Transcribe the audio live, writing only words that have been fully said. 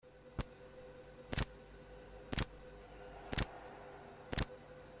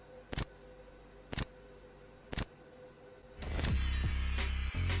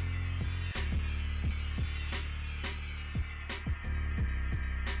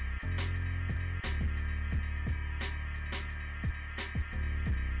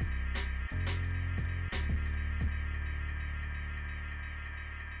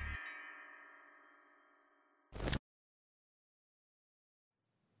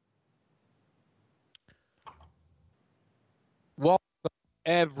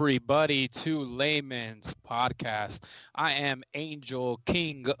everybody to Layman's Podcast. I am Angel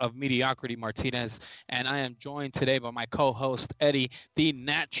King of Mediocrity Martinez, and I am joined today by my co-host Eddie, the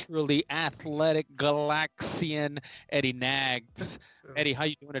naturally athletic Galaxian Eddie Nags. Eddie, how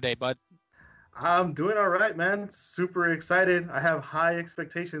you doing today, bud? I'm doing all right, man. Super excited. I have high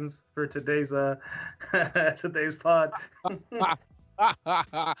expectations for today's today's pod.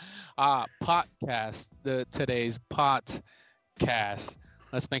 Podcast. Today's podcast.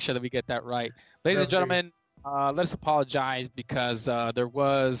 Let's make sure that we get that right, ladies and gentlemen. Let us apologize because there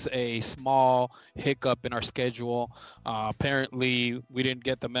was a small hiccup in our schedule. Apparently, we didn't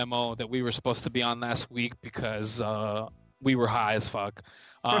get the memo that we were supposed to be on last week because we were high as fuck.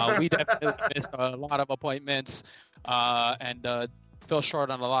 We definitely missed a lot of appointments and fell short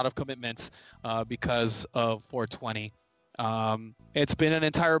on a lot of commitments because of 420. It's been an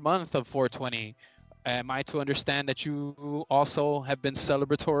entire month of 420. Am I to understand that you also have been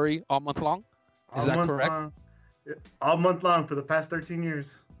celebratory all month long? Is that correct? All month long for the past 13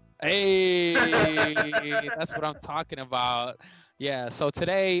 years. Hey, that's what I'm talking about. Yeah. So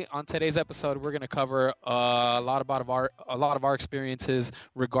on today's episode, we're going to cover a lot of our experiences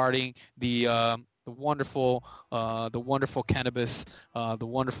regarding the wonderful cannabis, the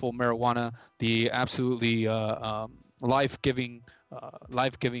wonderful marijuana, the absolutely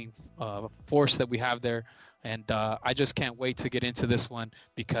life-giving force that we have there. And I just can't wait to get into this one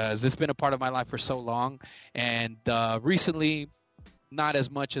because it's been a part of my life for so long. And recently, not as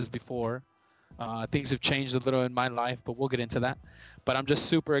much as before. Things have changed a little in my life, but we'll get into that. But I'm just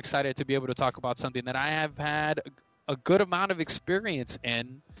super excited to be able to talk about something that I have had a good amount of experience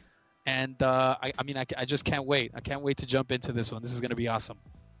in. And I just can't wait. I can't wait to jump into this one. This is going to be awesome.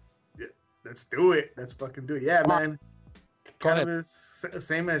 Yeah, let's do it. Let's fucking do it. Yeah, man. Cannabis,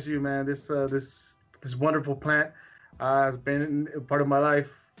 same as you, man. This wonderful plant has been a part of my life,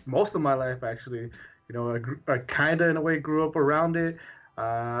 most of my life, actually. You know, I kind of, in a way, grew up around it.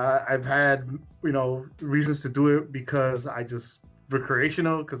 I've had, reasons to do it because I just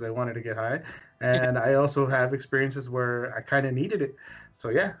recreational, because I wanted to get high. And I also have experiences where I kind of needed it. So,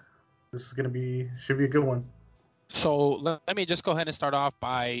 yeah, this is should be a good one. So let me just go ahead and start off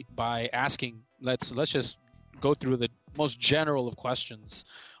by asking, let's just go through the most general of questions.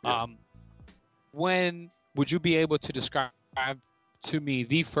 Yeah. When would you be able to describe to me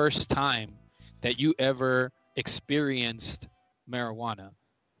the first time that you ever experienced marijuana?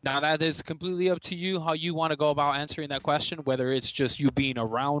 Now, that is completely up to you how you want to go about answering that question, whether it's just you being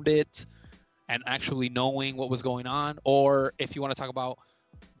around it and actually knowing what was going on, or if you want to talk about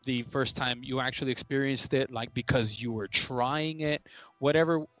the first time you actually experienced it, like because you were trying it.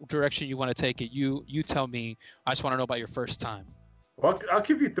 Whatever direction you want to take it, you tell me. I just want to know about your first time. Well, I'll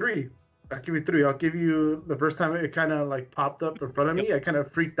give you three. I'll give you the first time it kind of like popped up in front of me. I kind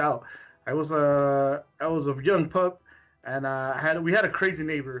of freaked out. I was a young pup, and we had a crazy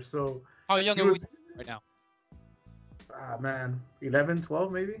neighbor. So how young are we right now? Man, 11,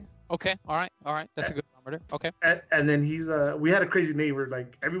 12 maybe. Okay, all right. That's a good number. Okay. And then we had a crazy neighbor.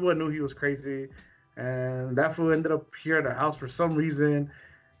 Like, everyone knew he was crazy, and that fool ended up here at our house for some reason.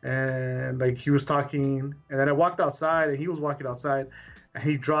 And like, he was talking, and then I walked outside, and he was walking outside, and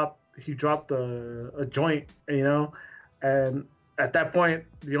he dropped a joint, and at that point,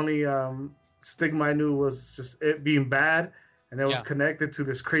 the only stigma I knew was just it being bad, and it was connected to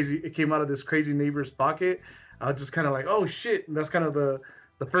this crazy. It came out of this crazy neighbor's pocket. I was just kind of like, oh shit, and that's kind of the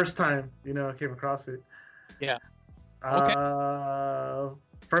first time I came across it. Yeah. Okay.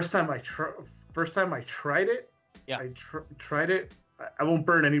 First time I tried it. Yeah. I tried it. I won't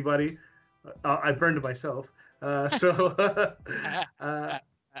burn anybody. I burned myself. So I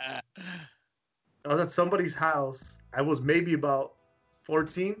was at somebody's house. I was maybe about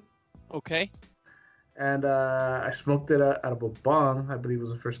 14. Okay. And I smoked it out of a bong, I believe it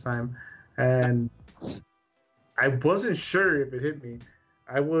was the first time. And I wasn't sure if it hit me.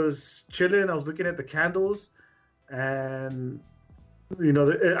 I was chilling. I was looking at the candles. And,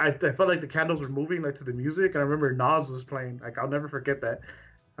 I felt like the candles were moving like to the music. And I remember Nas was playing. Like, I'll never forget that.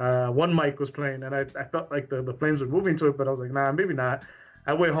 One mic was playing. And I felt like the flames were moving to it. But I was like, nah, maybe not.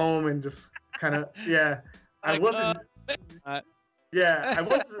 I went home and just kind of, yeah. I wasn't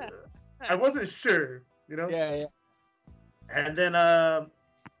sure, Yeah. And then,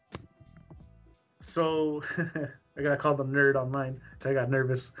 so I got called a nerd online. I got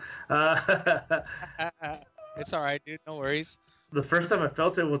nervous. It's all right, dude. No worries. The first time I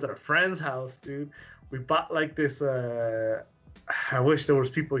felt it was at a friend's house, dude. We bought like this. I wish there was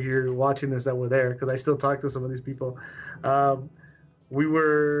people here watching this that were there, because I still talk to some of these people.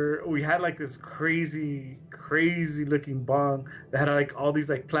 we had like this crazy looking bong that had like all these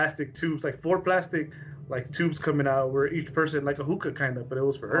like plastic tubes, like 4 plastic like tubes coming out, where each person like a hookah kind of, but it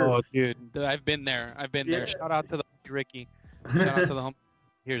was for her. Oh, dude, I've been there. Yeah. Shout out to the Ricky. Shout out to the home.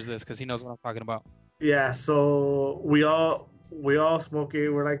 Here's this because he knows what I'm talking about. Yeah, so we all smoke it.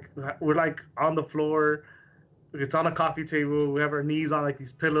 We're like on the floor. It's on a coffee table. We have our knees on like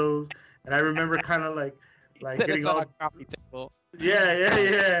these pillows, and I remember kind of like getting It's all on a coffee table.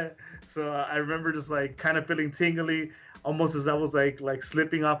 yeah. So I remember just like kind of feeling tingly, almost as I was like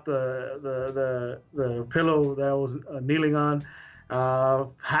slipping off the pillow that I was kneeling on.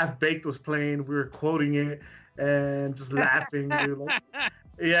 Half Baked was playing. We were quoting it and just laughing. We were like,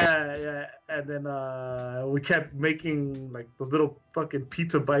 yeah. And then we kept making like those little fucking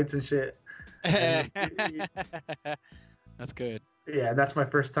pizza bites and shit. That's good. Yeah, that's my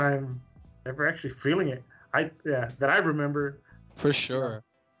first time ever actually feeling it. That I remember. For sure.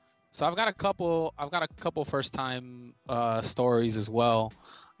 So I've got a couple first time stories as well,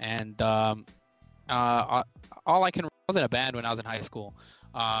 and all I was in a band when I was in high school.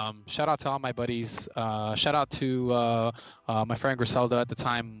 Shout out to all my buddies. Shout out to my friend Griselda at the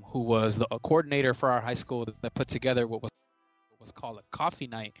time, who was the coordinator for our high school that put together what was called a coffee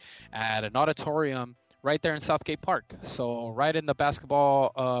night at an auditorium right there in Southgate Park. So right in the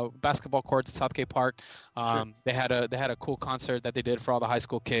basketball courts at Southgate Park. Sure. They had a cool concert that they did for all the high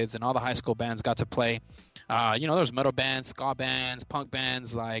school kids, and all the high school bands got to play. There was metal bands, ska bands, punk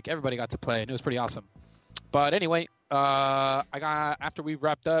bands, like everybody got to play, and it was pretty awesome. But anyway, after we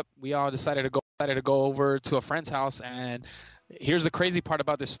wrapped up, we all decided to go over to a friend's house. And here's the crazy part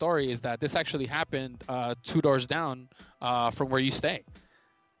about this story is that this actually happened 2 doors down from where you stay.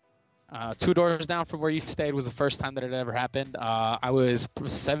 2 doors down from where you stayed was the first time that it ever happened. I was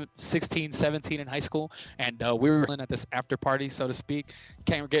 16, 17 in high school, and we were at this after party, so to speak.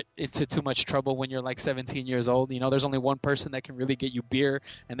 Can't get into too much trouble when you're like 17 years old. There's only one person that can really get you beer,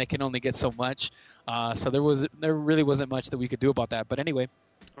 and they can only get so much. So there really wasn't much that we could do about that. But anyway,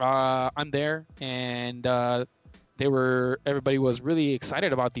 I'm there, and everybody was really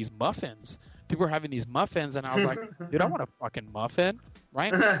excited about these muffins. People were having these muffins, and I was like, dude, I want a fucking muffin,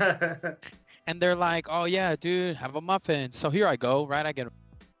 right? And they're like, oh yeah, dude, have a muffin. So here I go, right? I get a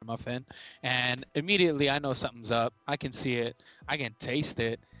muffin, and immediately I know something's up. I can see it. I can taste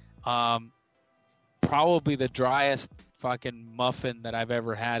it. Probably the driest fucking muffin that I've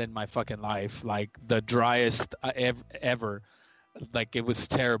ever had in my fucking life. Like the driest ever. Like it was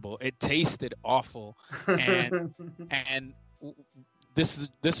terrible. It tasted awful, and this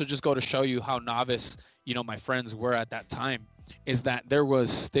will just go to show you how novice my friends were at that time, is that there was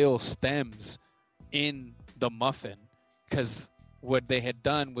still stems in the muffin, because what they had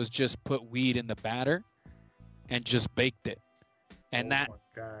done was just put weed in the batter and just baked it, and that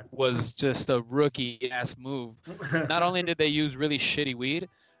was just a rookie ass move. Not only did they use really shitty weed,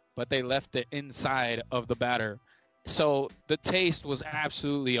 but they left it inside of the batter, so the taste was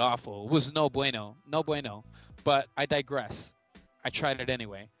absolutely awful. It was no bueno. But I digress. I tried it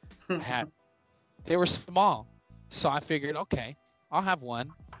anyway. They were small, so I figured, okay, I'll have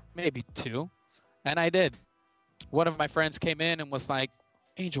one, maybe two, and I did. One of my friends came in and was like,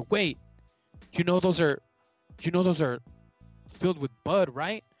 "Angel, wait, those are filled with bud,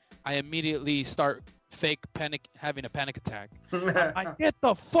 right?" I immediately start having a panic attack. I get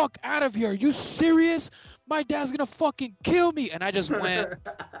the fuck out of here! Are you serious? My dad's gonna fucking kill me! And I just went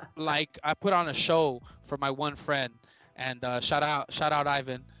like I put on a show for my one friend. And shout out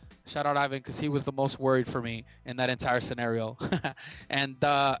Ivan, because he was the most worried for me in that entire scenario. and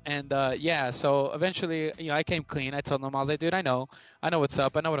yeah, so eventually, I came clean. I told them, I was like, dude, I know what's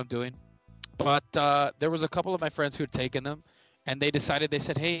up. I know what I'm doing. But there was a couple of my friends who had taken them, and they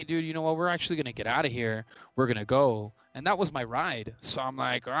said, hey, dude, you know what? We're actually gonna get out of here. We're gonna go, and that was my ride. So I'm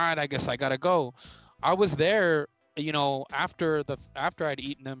like, all right, I guess I gotta go. I was there, after I'd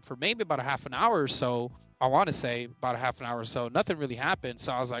eaten them for maybe about a half an hour or so. I want to say about a half an hour or so. Nothing really happened.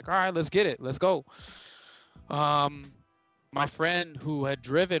 So I was like, all right, let's get it. Let's go. My friend who had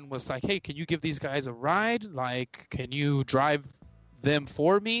driven was like, hey, can you give these guys a ride? Like, can you drive them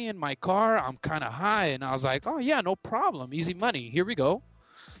for me in my car? I'm kind of high. And I was like, oh, yeah, no problem. Easy money. Here we go.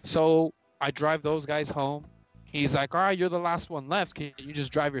 So I drive those guys home. He's like, all right, you're the last one left. Can you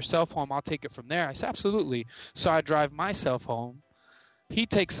just drive yourself home? I'll take it from there. I said, absolutely. So I drive myself home. He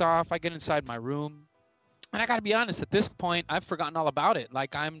takes off. I get inside my room. And I got to be honest, at this point, I've forgotten all about it.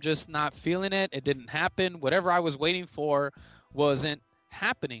 Like, I'm just not feeling it. It didn't happen. Whatever I was waiting for wasn't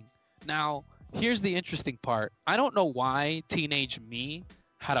happening. Now, here's the interesting part. I don't know why teenage me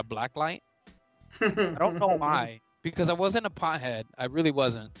had a black light. I don't know why. because I wasn't a pothead. I really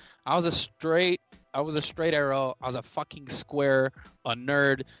wasn't. I was a straight arrow. I was a fucking square, a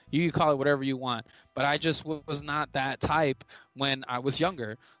nerd. You can call it whatever you want. But I just was not that type when I was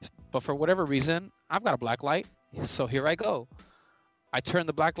younger. But for whatever reason, I've got a black light. So here I go. I turn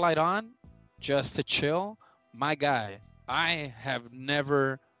the black light on just to chill. My guy, I have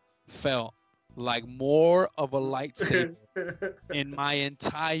never felt like more of a lightsaber in my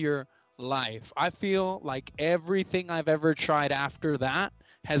entire life. I feel like everything I've ever tried after that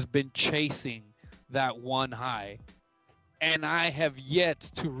has been chasing that one high. And I have yet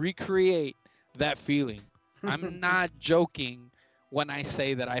to recreate that feeling. I'm not joking when I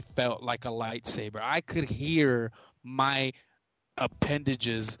say that I felt like a lightsaber. I could hear my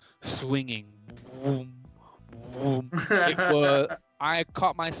appendages swinging. Boom, boom. I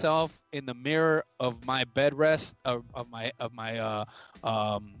caught myself in the mirror of my bed rest of my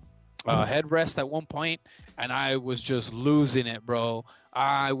headrest at one point, and I was just losing it, bro.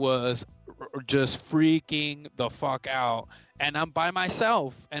 I was just freaking the fuck out, and I'm by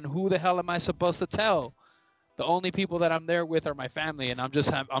myself. And who the hell am I supposed to tell? The only people that I'm there with are my family, and I'm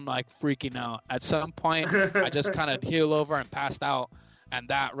like freaking out. At some point, I just kind of heeled over and passed out, and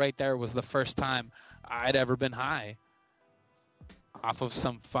that right there was the first time I'd ever been high off of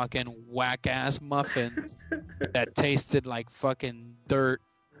some fucking whack ass muffins that tasted like fucking dirt.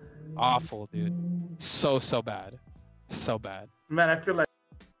 Awful, dude. So bad. So bad. Man, I feel like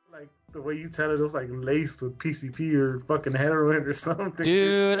the way you tell it was like laced with PCP or fucking heroin or something.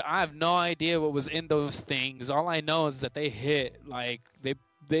 Dude, I have no idea what was in those things. All I know is that they hit like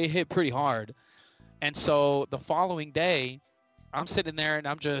they hit pretty hard. And so the following day, I'm sitting there and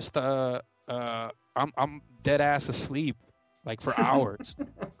I'm just I'm dead ass asleep like for hours.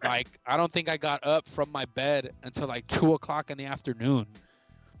 Like I don't think I got up from my bed until like 2:00 in the afternoon.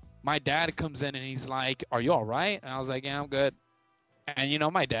 My dad comes in and he's like, "Are you all right?" And I was like, "Yeah, I'm good." And you know,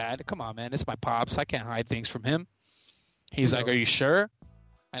 my dad, come on, man, it's my pops. I can't hide things from him. He's like, "Are you sure?"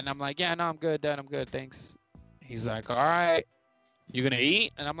 And I'm like, "Yeah, no, I'm good, Dad. I'm good, thanks." He's like, "All right, you gonna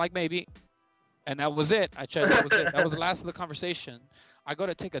eat?" And I'm like, "Maybe." And that was it. That was it. That was the last of the conversation. I go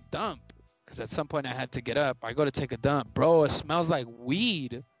to take a dump because at some point I had to get up. I go to take a dump, bro. It smells like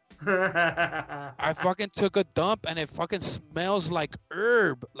weed. I fucking took a dump and it fucking smells like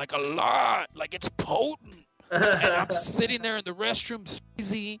herb, like a lot, like it's potent. And I'm sitting there in the restroom,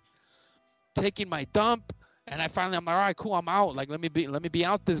 easy, taking my dump, and I'm like, all right, cool, I'm out. Like, let me be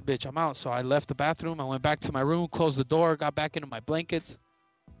out this bitch. I'm out. So I left the bathroom. I went back to my room, closed the door, got back into my blankets.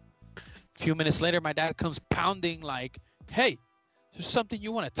 A few minutes later, my dad comes pounding like, "Hey, is there something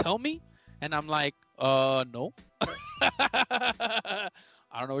you want to tell me?" And I'm like, no.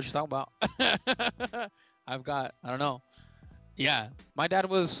 I don't know what you're talking about. I don't know. Yeah, my dad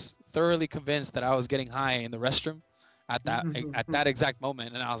was thoroughly convinced that I was getting high in the restroom at that exact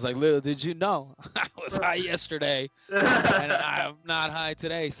moment. And I was like, "Little did you know, I was high yesterday and I'm not high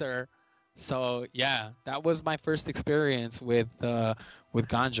today, sir." So yeah, that was my first experience with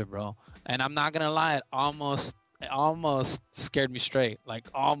ganja, bro. And I'm not going to lie, it almost scared me straight. Like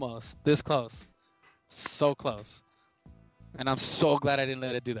almost this close. So close. And I'm so glad I didn't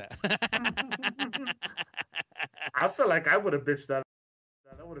let it do that. I feel like I would have bitched that.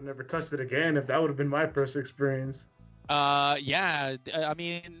 I would have never touched it again if that would have been my first experience. Yeah. I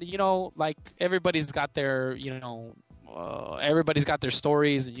mean, you know, like everybody's got their, everybody's got their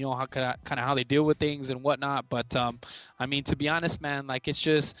stories and, you know, how kind of how they deal with things and whatnot. But, I mean, to be honest, man, like it's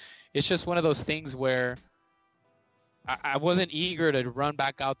just one of those things where I wasn't eager to run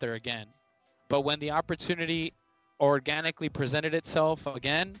back out there again. But when the opportunity organically presented itself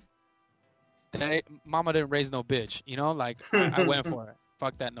again, mama didn't raise no bitch, you know, like I went for it.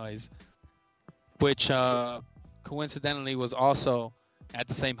 Fuck that noise. Which coincidentally was also at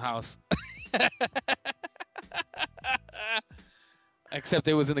the same house. Except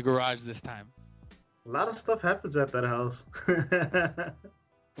it was in the garage this time. A lot of stuff happens at that house.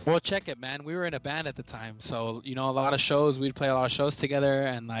 Well, check it, man. We were in a band at the time, so you know, a lot of shows. We'd play a lot of shows together,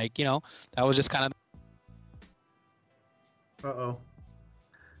 and like, you know, that was just kind of. I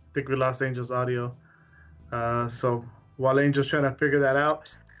think we lost Angel's audio. So while Angel's trying to figure that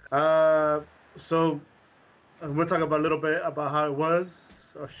out, so we'll talk about a little bit about how it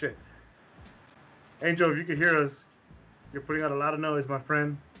was. Oh shit, Angel, if you can hear us, you're putting out a lot of noise, my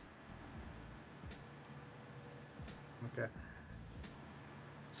friend. Okay.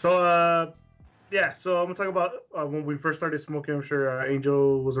 So yeah, so I'm gonna talk about when we first started smoking. I'm sure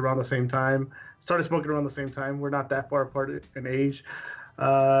Angel was around the same time. Started smoking around the same time. We're not that far apart in age.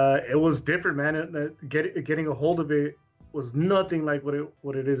 It was different, man. Getting a hold of it was nothing like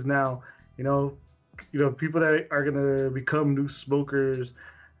what it is now. You know, people that are gonna become new smokers,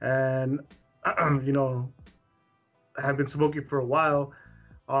 and you know, have been smoking for a while,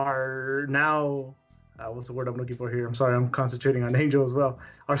 are now what's the word I'm looking for here? I'm sorry, I'm concentrating on Angel as well.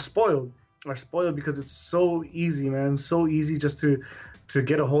 Are spoiled because it's so easy, man. So easy just to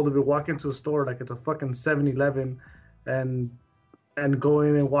get a hold of it. Walk into a store like it's a fucking 7-Eleven, and go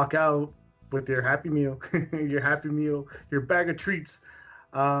in and walk out with your Happy Meal, your bag of treats,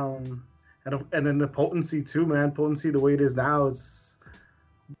 and then the potency too, man. Potency the way it is now, it's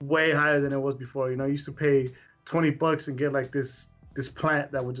way higher than it was before. You know, you used to pay $20 and get like this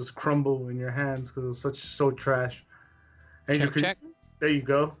plant that would just crumble in your hands because it was so trash. And check. There you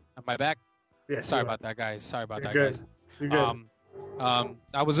go. Am I back? Yeah. Sorry about that, guys. You're good. You're good.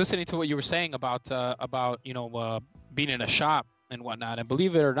 I was listening to what you were saying about being in a shop and whatnot, and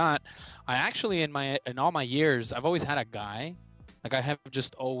believe it or not, I actually in all my years I've always had a guy. Like, I have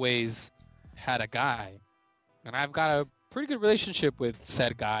just always had a guy, and I've got a pretty good relationship with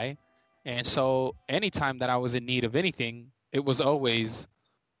said guy. And so anytime that I was in need of anything, it was always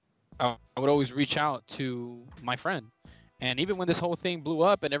I would always reach out to my friend. And even when this whole thing blew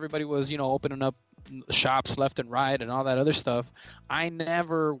up and everybody was, opening up shops left and right and all that other stuff, I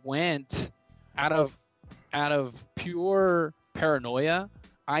never went out of pure paranoia.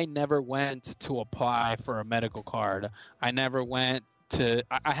 I never went to apply for a medical card. I never went to.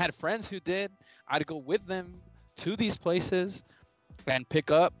 I had friends who did. I'd go with them to these places and pick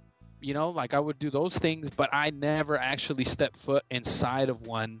up. Like, I would do those things, but I never actually stepped foot inside of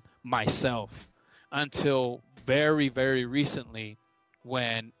one myself until very, very recently,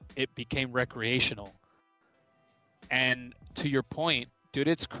 when it became recreational. And to your point, dude,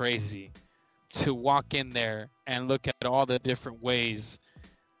 it's crazy to walk in there and look at all the different ways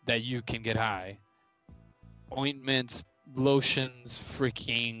that you can get high. Ointments, lotions,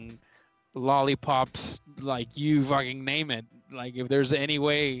 freaking lollipops, like, you fucking name it. Like, if there's any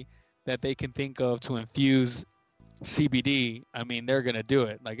way that they can think of to infuse CBD, I mean, they're gonna do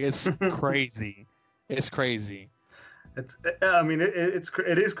it. Like, it's crazy. It's crazy. It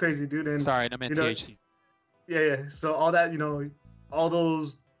is crazy, dude. And sorry, I meant THC. Yeah. So all that, all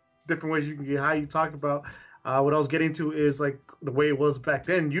those different ways you can get high. You talk about. What I was getting to is like the way it was back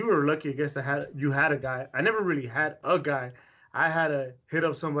then. You were lucky, I guess, that you had a guy. I never really had a guy. I had to hit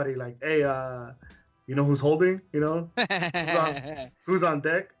up somebody like, hey, who's holding? Who's on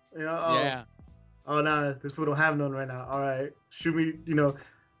deck? Yeah. Oh, nah, this fool don't have none right now. All right, shoot me.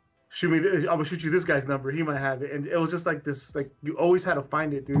 I'm gonna shoot you this guy's number. He might have it. And it was just like this. Like, you always had to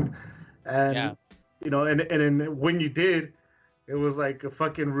find it, dude. And and then when you did, it was like a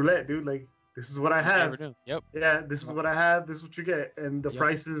fucking roulette, dude. Like, this is what I have. Yep. Yeah, this is what I have. This is what you get, and the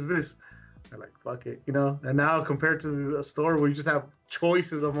price is this. I'm like, fuck it, And now compared to a store where you just have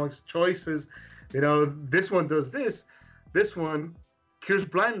choices amongst choices, this one does this. This one cures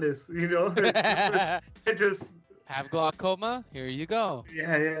blindness. It just have glaucoma. Here you go.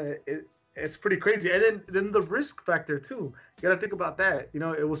 Yeah. It's pretty crazy, and then the risk factor too. You gotta think about that.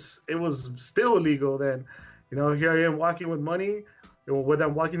 It was still illegal then. Here I am walking with money. Whether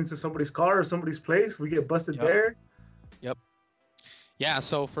I'm walking into somebody's car or somebody's place, we get busted there. Yep. Yeah.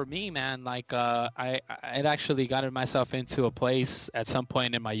 So for me, man, like, I had actually gotten myself into a place at some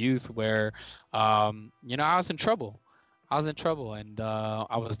point in my youth where, I was in trouble. And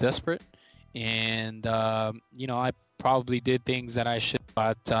I was desperate, and I probably did things that I should,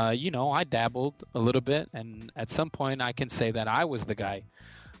 but I dabbled a little bit, and at some point I can say that I was the guy.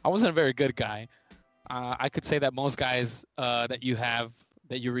 I wasn't a very good guy. I could say that most guys that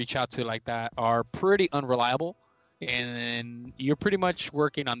you reach out to like that are pretty unreliable, and you're pretty much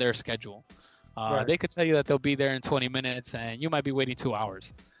working on their schedule. Right. They could tell you that they'll be there in 20 minutes, and you might be waiting 2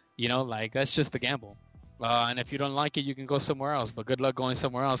 hours. Like, that's just the gamble. And if you don't like it, you can go somewhere else. But good luck going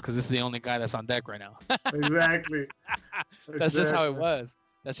somewhere else, because this is the only guy that's on deck right now. Exactly. That's just how it was.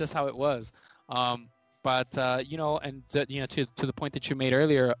 But to the point that you made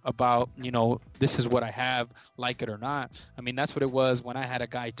earlier about, this is what I have, like it or not. I mean, that's what it was when I had a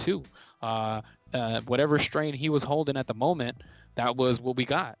guy too. Whatever strain he was holding at the moment, that was what we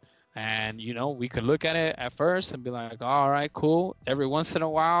got. And, we could look at it at first and be like, all right, cool. Every once in a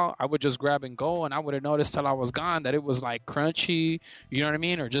while, I would just grab and go, and I would have noticed till I was gone that it was like crunchy, you know what I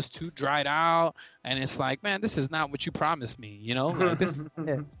mean? Or just too dried out. And it's like, man, this is not what you promised me, like this.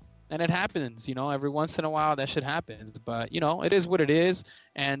 And it happens, every once in a while that shit happens. But, it is what it is.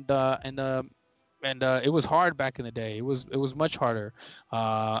 And it was hard back in the day. It was much harder.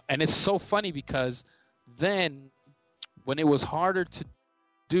 And it's so funny because then when it was harder to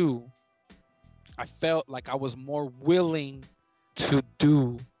do, I felt like I was more willing to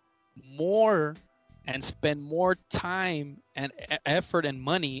do more and spend more time and effort and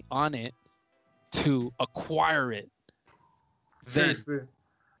money on it to acquire it. Seriously.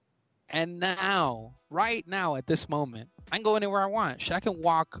 And now, right now, at this moment, I can go anywhere I want. Shit, I can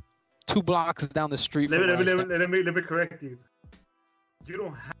walk 2 blocks down the street from Let me correct you. You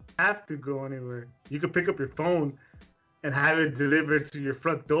don't have to go anywhere. You can pick up your phone and have it delivered to your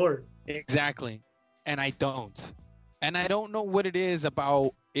front door. Exactly. And I don't. And I don't know what it is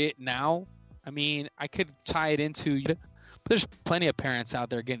about it now. I mean, I could tie it into, but there's plenty of parents out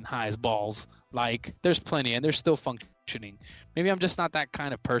there getting high as balls. Like, there's plenty, and they're still functioning. Maybe I'm just not that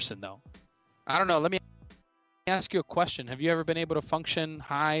kind of person, though. I don't know. Let me ask you a question. Have you ever been able to function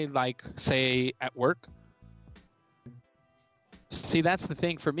high, like, say, at work? See, that's the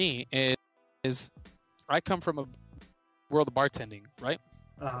thing for me is I come from a world of bartending, right?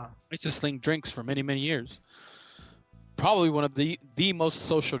 I used to sling drinks for many, many years. Probably one of the most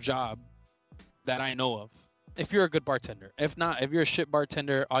social job that I know of. If you're a good bartender. If not, if you're a shit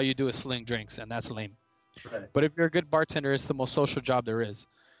bartender, all you do is sling drinks, and that's lame. Right. But if you're a good bartender, it's the most social job there is.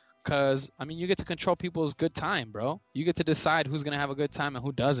 Because, I mean, you get to control people's good time, bro. You get to decide who's going to have a good time and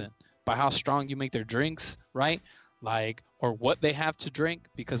who doesn't by how strong you make their drinks, right? Like, or what they have to drink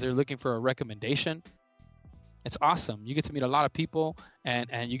because they're looking for a recommendation. It's awesome. You get to meet a lot of people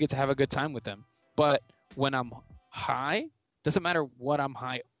and you get to have a good time with them. But when I'm high, doesn't matter what I'm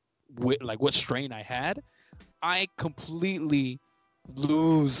high with, like what strain I had, I completely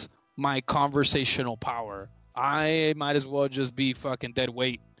lose my conversational power. I might as well just be fucking dead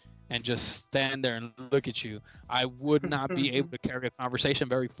weight and just stand there and look at you. I would not be able to carry a conversation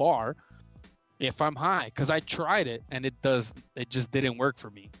very far if I'm high, because I tried it and it just didn't work for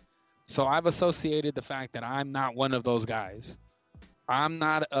me. So I've associated the fact that I'm not one of those guys. I'm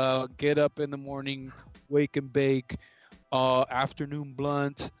not a get up in the morning, wake and bake, afternoon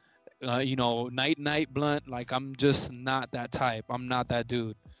blunt, night blunt. Like, I'm just not that type. I'm not that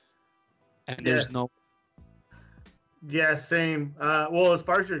dude. And there's no. Yeah, same. Well, as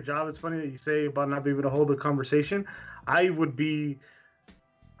far as your job, it's funny that you say about not being able to hold a conversation. I would be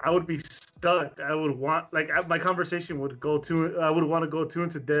stuck. I would want, my conversation would go to. I would want to go too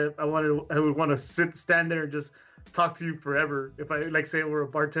into depth. I would want to stand there and just talk to you forever. If I say we're a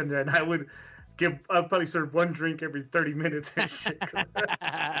bartender, and I'd probably serve one drink every 30 minutes and shit.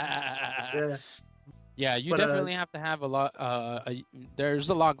 Yeah. Yeah, you definitely have to have a lot. There's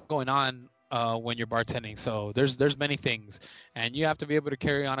a lot going on when you're bartending, so there's many things, and you have to be able to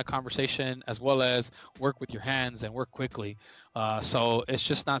carry on a conversation as well as work with your hands and work quickly. So it's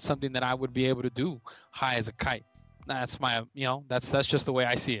just not something that I would be able to do high as a kite. That's my, that's just the way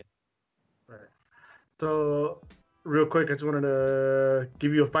I see it. Right. So real quick, I just wanted to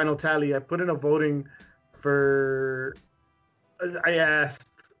give you a final tally. I put in a voting for. I asked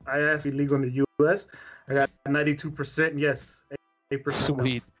illegal in the U.S. I got 92% yes, 8%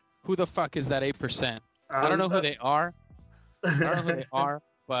 Sweet. No. Who the fuck is that 8%? I don't know who they are.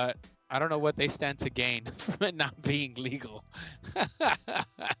 But I don't know what they stand to gain from it not being legal.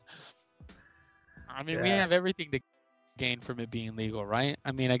 I mean, we have everything to gain from it being legal, right?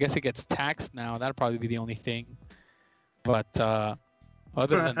 I mean, I guess it gets taxed now. That'll probably be the only thing. But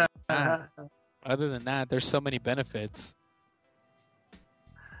other than that, there's so many benefits.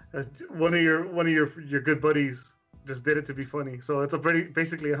 One of your good buddies just did it to be funny, so it's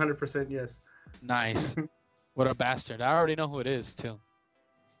basically 100% yes. Nice. What a bastard! I already know who it is too.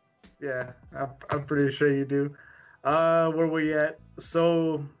 Yeah, I'm pretty sure you do. Where we at?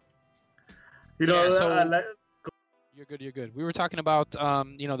 So, you're good. We were talking about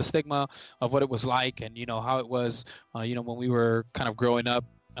the stigma of what it was like, and how it was, when we were kind of growing up,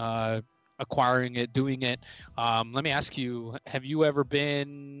 acquiring it, doing it. Let me ask you, have you ever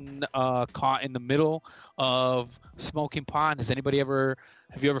been caught in the middle of smoking pot? Have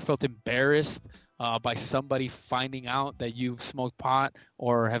you ever felt embarrassed by somebody finding out that you've smoked pot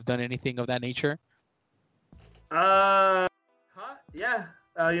or have done anything of that nature? Yeah.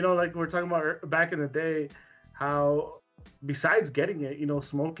 Like we were talking about back in the day, how besides getting it,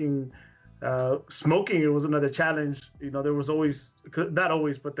 smoking, it was another challenge. There was always, not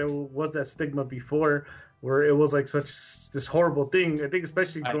always, but there was that stigma before where it was like this horrible thing. I think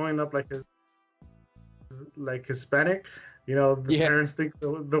especially growing up like Hispanic, parents think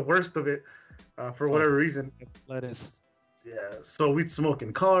the worst of it for whatever reason. Lettuce. Yeah. So we'd smoke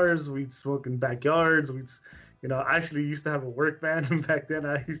in cars, we'd smoke in backyards, I actually used to have a work van, and back then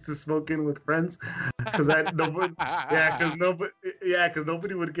I used to smoke in with friends because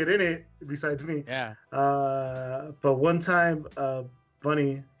nobody would get in it besides me. Yeah. But one time,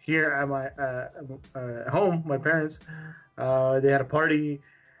 funny, here at my home, my parents, they had a party,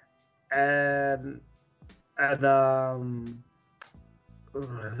 and and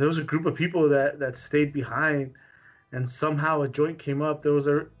there was a group of people that stayed behind, and somehow a joint came up.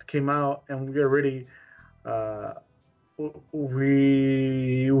 Came out, and we already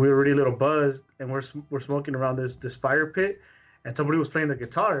we were already a little buzzed, and we're smoking around this fire pit, and somebody was playing the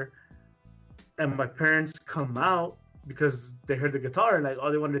guitar, and my parents come out because they heard the guitar and like,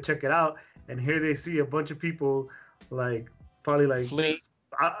 oh, they wanted to check it out, and here they see a bunch of people, like probably like Fleet.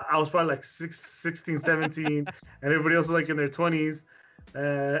 I was probably like 16, 17, and everybody else was like in their 20s,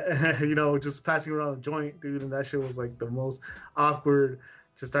 just passing around a joint, dude, and that shit was like the most awkward.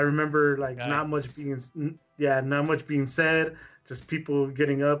 Just I remember like not much being said, just people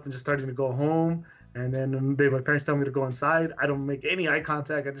getting up and just starting to go home, and then my parents tell me to go inside. I don't make any eye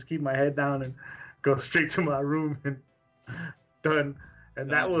contact. I just keep my head down and go straight to my room and done. And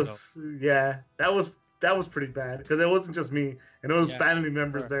that was pretty bad because it wasn't just me, and it was family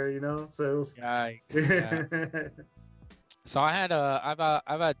members there, So it was. Yikes. So I've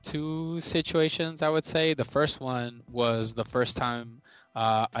had two situations. I would say the first one was the first time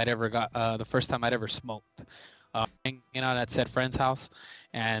I'd ever smoked. Hanging out at said friend's house,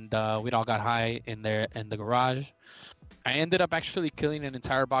 and we'd all got high in there in the garage. I ended up actually killing an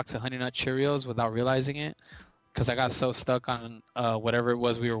entire box of Honey Nut Cheerios without realizing it, because I got so stuck on whatever it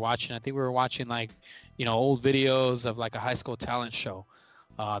was we were watching. I think we were watching old videos of like a high school talent show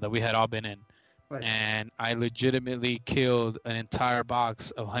that we had all been in. Right. And I legitimately killed an entire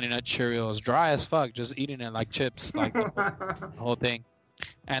box of Honey Nut Cheerios, dry as fuck, just eating it like chips, like the whole thing.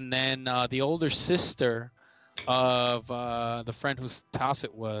 And then the older sister of the friend whose house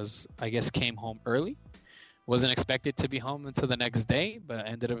it was, I guess, came home early. Wasn't expected to be home until the next day, but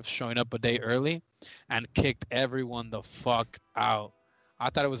ended up showing up a day early and kicked everyone the fuck out. I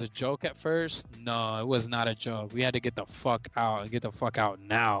thought it was a joke at first. No, it was not a joke. We had to get the fuck out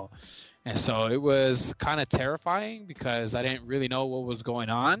now. And so it was kind of terrifying because I didn't really know what was going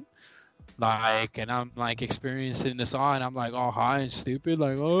on. And I'm like experiencing this all, and I'm like all high and stupid,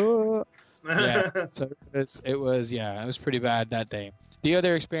 like, oh. Yeah. So it was pretty bad that day. The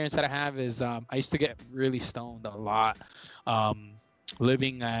other experience that I have is I used to get really stoned a lot.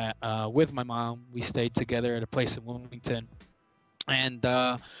 Living with my mom, we stayed together at a place in Wilmington. And,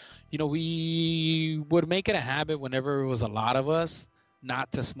 we would make it a habit whenever it was a lot of us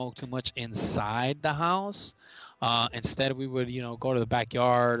not to smoke too much inside the house. Instead, we would, go to the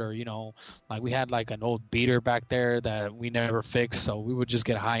backyard, or, like we had like an old beater back there that we never fixed. So we would just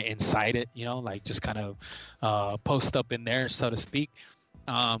get high inside it, like just kind of post up in there, so to speak.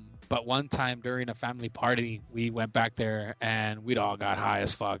 But one time during a family party, we went back there and we'd all got high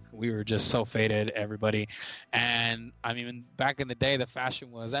as fuck. We were just so faded, everybody. And I mean, back in the day, the fashion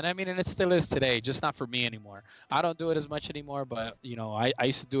was, and it still is today, just not for me anymore. I don't do it as much anymore, but I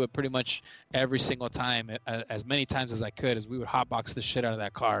used to do it pretty much every single time, as many times as I could, as we would hotbox the shit out of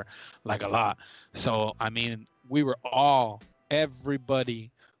that car, like a lot. So,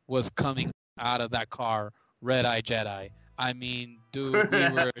 everybody was coming out of that car, red-eye Jedi. Dude, we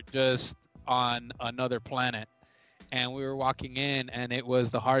were just on another planet, and we were walking in, and it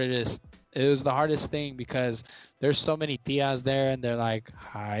was the hardest thing because there's so many tias there, and they're like,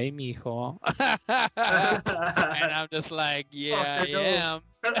 "Hi, mijo," and I'm just like, "Yeah, I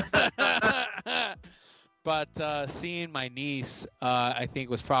am." But seeing my niece, I think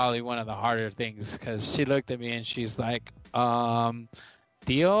was probably one of the harder things, because she looked at me and she's like,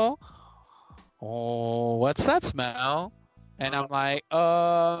 "Tío, oh, what's that smell?" And I'm like,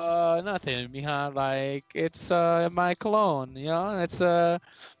 nothing, mija. Like, it's my cologne, it's and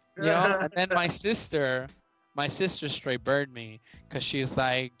then my sister straight burned me, because she's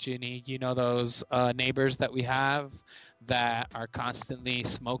like, "Ginny, those neighbors that we have that are constantly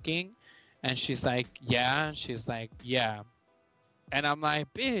smoking?" And she's like, "Yeah." And she's like, "Yeah." And I'm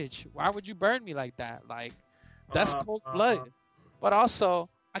like, "Bitch, why would you burn me like that? Like, that's cold blooded." But also,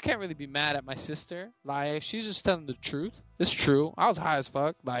 I can't really be mad at my sister. Like, she's just telling the truth. It's true. I was high as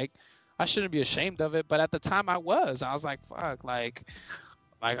fuck. Like, I shouldn't be ashamed of it. But at the time I was like, fuck. Like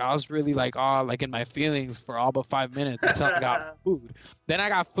I was really like, all like in my feelings for all but 5 minutes until I got food. Then I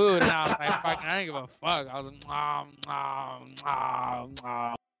got food, and I was like, fuck, I didn't give a fuck. I was like,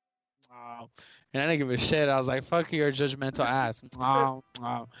 and I didn't give a shit. I was like, fuck your judgmental ass.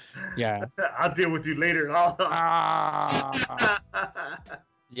 Yeah. I'll deal with you later.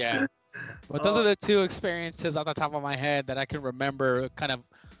 Yeah. But those are the two experiences off the top of my head that I can remember, kind of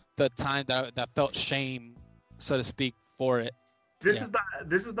the time that felt shame, so to speak, for it. This is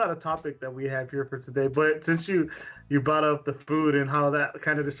not a topic that we have here for today, but since you brought up the food and how that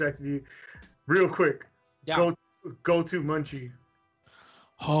kind of distracted you, real quick, go to Munchie.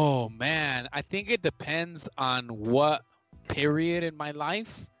 Oh man, I think it depends on what period in my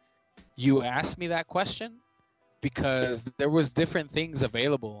life you asked me that question because there was different things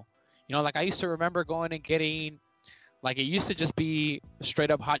available. You know, like I used to remember going and getting like it used to just be straight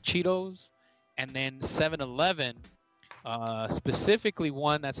up hot Cheetos and then 7-Eleven, specifically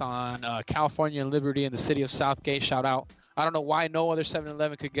one that's on California and Liberty in the city of Southgate. Shout out. I don't know why no other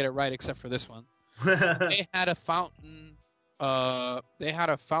 7-Eleven could get it right except for this one. They had a fountain they had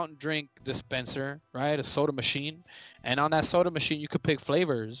a fountain drink dispenser, right? A soda machine. And on that soda machine you could pick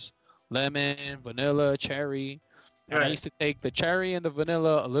flavors. Lemon, vanilla, cherry. And I Right. used to take the cherry and the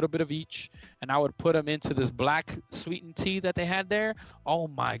vanilla, a little bit of each, and I would put them into this black sweetened tea that they had there. Oh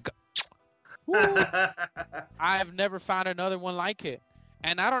my god. Woo. I've never found another one like it.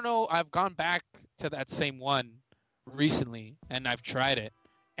 And I don't know, I've gone back to that same one recently and I've tried it.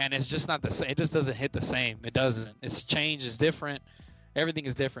 And it's just not the same. It just doesn't hit the same. It doesn't. It's changed. It's different. Everything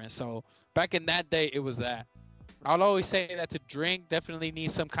is different. So back in that day, it was that. I'll always say that to drink, definitely need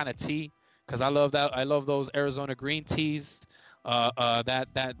some kind of tea because I love that. I love those Arizona green teas.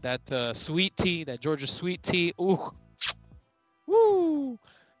 That sweet tea, that Georgia sweet tea. Ooh, woo!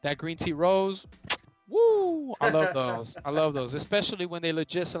 That green tea rose. Woo! I love those. I love those, especially when they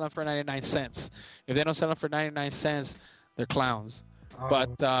legit sell them for 99 cents. If they don't sell them for 99 cents, they're clowns.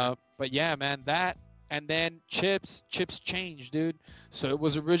 But yeah, man, that and then chips changed, dude. So it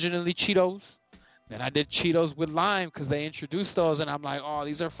was originally Cheetos. Then I did Cheetos with lime because they introduced those, and I'm like, oh,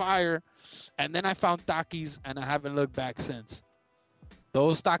 these are fire. And then I found Takis, and I haven't looked back since.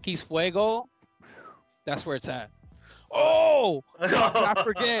 Those Takis Fuego, that's where it's at. Oh, how could I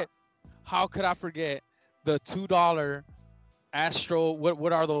forget? How could I forget the $2 Astro?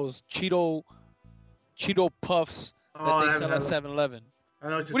 What are those Cheeto puffs that Oh, they I haven't sell had at them. 7-Eleven? I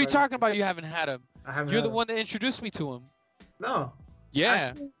know What are you talking about? You haven't had them. I haven't You're had the them. one that introduced me to them. No.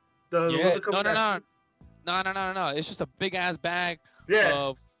 Yeah. What's Yeah. it called? No. It's just a big ass bag Yes.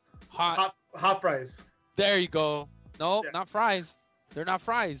 of hot. Hot fries. There you go. No, Yeah. not fries. They're not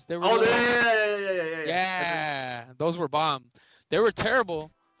fries. They were. Oh, little- yeah. Yeah, those were bomb. They were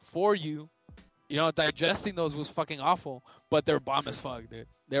terrible for you. You know, digesting those was fucking awful. But they're bomb as fuck, dude.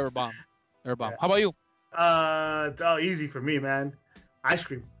 They were bomb. They were bomb. Yeah. How about you? Oh, easy for me, man. Ice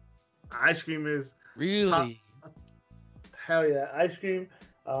cream. Ice cream is Really? hell yeah. Ice cream.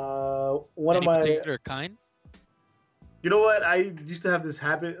 One Any of my. particular kind? You know what? I used to have this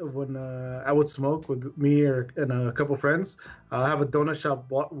habit of when I would smoke with me and a couple friends. I have a donut shop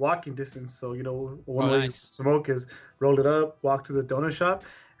walking distance, so one way to Nice. smoke is roll it up, walk to the donut shop,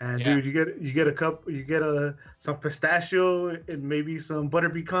 and Yeah. dude, you get a cup, you get some pistachio and maybe some butter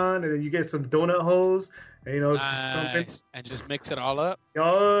pecan, and then you get some donut holes, and just dump it. Nice. And just mix it all up.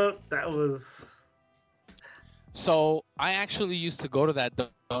 Oh, that was. So I actually used to go to that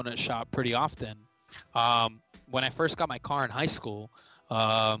donut shop pretty often. When I first got my car in high school,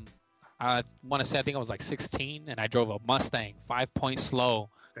 I want to say I think I was like 16, and I drove a Mustang 5-point slow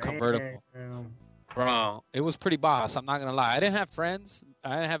convertible. Damn. Bro, it was pretty boss. I'm not gonna lie. I didn't have friends.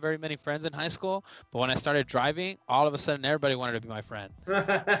 I didn't have very many friends in high school. But when I started driving, all of a sudden everybody wanted to be my friend.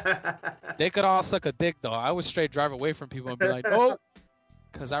 They could all suck a dick though. I would straight drive away from people and be like, "No,"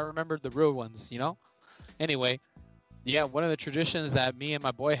 because I remembered the real ones, you know. Anyway, yeah, one of the traditions that me and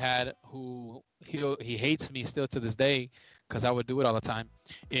my boy had, who he hates me still to this day, because I would do it all the time,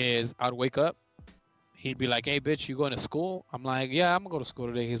 is I'd wake up. He'd be like, "Hey, bitch, you going to school?" I'm like, "Yeah, I'm gonna go to school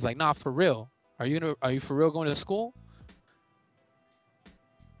today." He's like, "Nah, for real. Are you for real going to school?"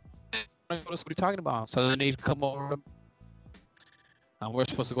 What are you talking about? So then he'd come over and we're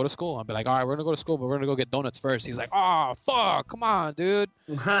supposed to go to school. I'd be like, all right, we're gonna go to school, but we're gonna go get donuts first. He's like, oh fuck, come on, dude.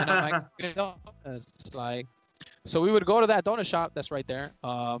 And I'm like, "Get donuts." It's like, so we would go to that donut shop that's right there.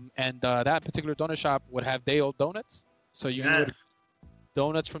 And that particular donut shop would have day old donuts. So you would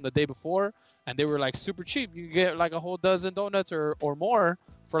donuts from the day before, and they were like super cheap. You get like a whole dozen donuts or more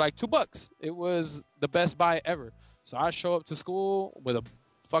for like $2. It was the best buy ever. So I show up to school with a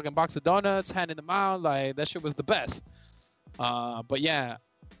fucking box of donuts, handing them out. Like that shit was the best. But yeah,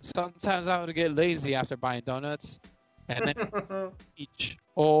 sometimes I would get lazy after buying donuts, and then each,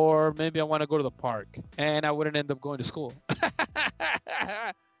 or maybe I want to go to the park, and I wouldn't end up going to school.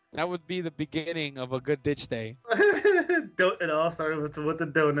 That would be the beginning of a good ditch day. It all started with the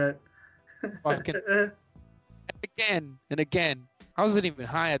donut. Fucking and again. I wasn't even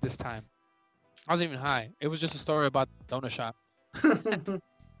high at this time. I wasn't even high. It was just a story about the donut shop.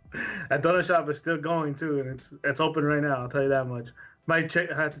 That donut shop is still going too, and it's open right now. I'll tell you that much. Might I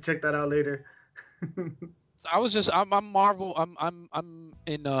have to check that out later. So I was just I marvel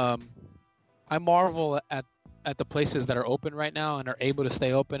at at the places that are open right now and are able to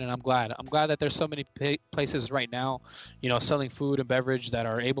stay open, and I'm glad. I'm glad that there's so many places right now, selling food and beverage that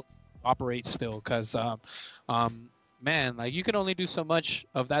are able to operate still. Because, man, like you can only do so much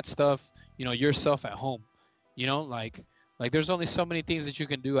of that stuff, yourself at home. Like there's only so many things that you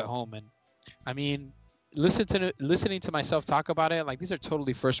can do at home, and I mean, listening to myself talk about it, like these are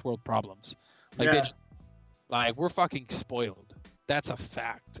totally first world problems. Like we're fucking spoiled. That's a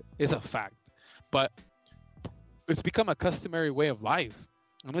fact. It's a fact. But it's become a customary way of life,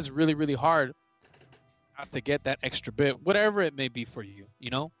 and it's really, really hard to get that extra bit, whatever it may be for you.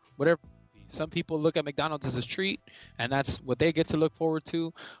 Whatever. Some people look at McDonald's as a treat, and that's what they get to look forward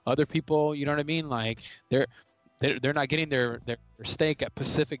to. Other people, you know what I mean? Like they're not getting their steak at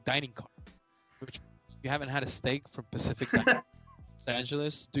Pacific Dining Car. Which, if you haven't had a steak from Pacific Dining Car in Los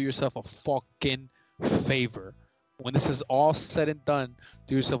Angeles, do yourself a fucking favor. When this is all said and done,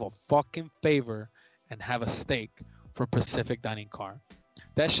 do yourself a fucking favor and have a steak from Pacific Dining Car.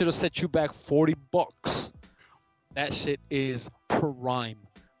 That shit'll set you back $40. That shit is prime,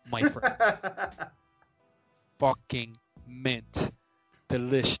 my friend. Fucking mint,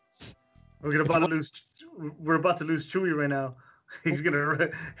 delicious. We're about to lose Chewy right now. He's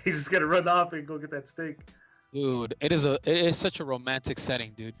just gonna run off and go get that steak. Dude, it is such a romantic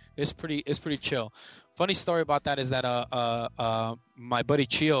setting, dude. It's pretty chill. Funny story about that is that my buddy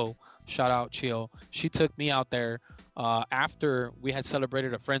Chio, shout out Chio, she took me out there after we had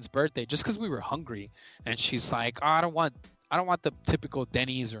celebrated a friend's birthday just because we were hungry, and she's like, oh, I don't want the typical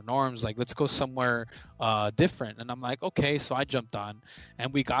Denny's or Norm's, like let's go somewhere different. And I'm like, okay. So I jumped on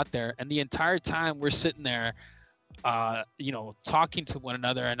and we got there, and the entire time we're sitting there talking to one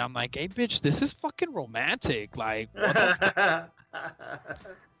another, and I'm like, hey bitch, this is fucking romantic. Like what the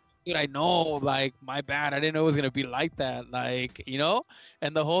dude, I know, like my bad, I didn't know it was gonna be like that, like,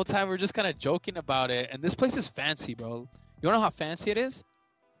 and the whole time we're just kind of joking about it. And this place is fancy, bro. You wanna know how fancy it is?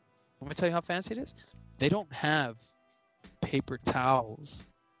 Let me tell you how fancy it is. They don't have paper towels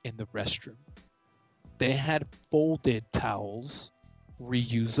in the restroom. They had folded towels,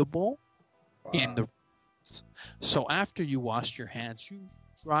 reusable, in the. So after you washed your hands, you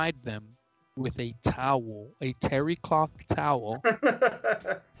dried them with a towel, a terry cloth towel,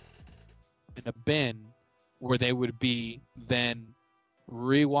 in a bin where they would be then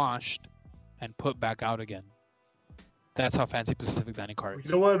rewashed and put back out again. That's how fancy Pacific Dining Car is.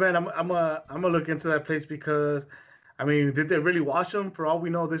 You know what, man? I'm gonna look into that place because, I mean, did they really wash them? For all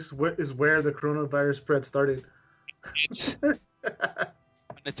we know, this is where the coronavirus spread started.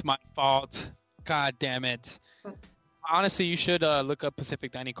 It's my fault. God damn it. Honestly, you should look up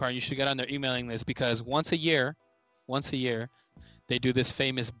Pacific Dining Car. You should get on their emailing list because once a year, they do this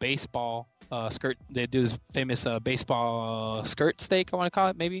famous baseball skirt. They do this famous baseball skirt steak, I want to call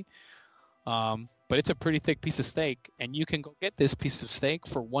it, maybe. But it's a pretty thick piece of steak, and you can go get this piece of steak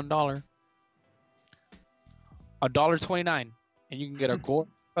for $1. $1.29, and you can get a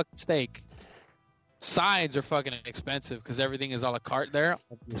gourmet fucking steak. Sides are fucking expensive because everything is a la carte there,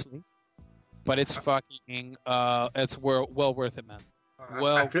 obviously. But it's fucking it's well worth it, man.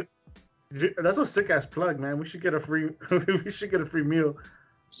 Well, that's a sick ass plug, man. We should get a free meal.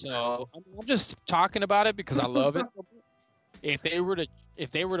 So I'm just talking about it because I love it. If they were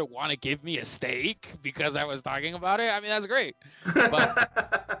to want to give me a steak because I was talking about it, I mean that's great.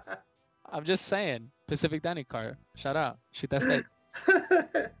 But I'm just saying, Pacific Dining Car, shout out, shoot that steak.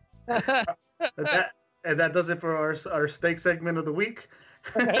 and that does it for our steak segment of the week.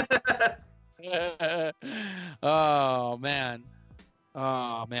 Oh man,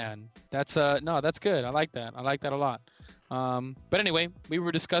 that's that's good. I like that a lot. But anyway, we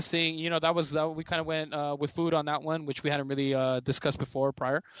were discussing, we kind of went with food on that one, which we hadn't really discussed before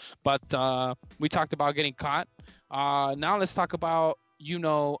prior, but we talked about getting caught. Now let's talk about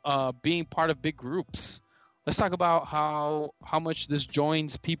being part of big groups. Let's talk about how much this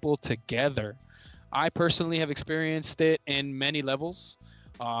joins people together. I personally have experienced it in many levels.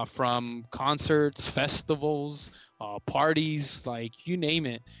 From concerts, festivals, parties, like you name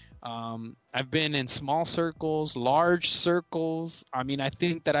it. I've been in small circles, large circles. I mean, I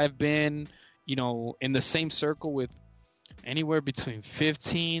think that I've been, in the same circle with anywhere between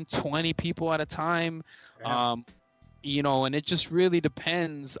 15, 20 people at a time. Yeah. And it just really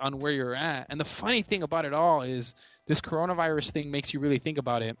depends on where you're at. And the funny thing about it all is this coronavirus thing makes you really think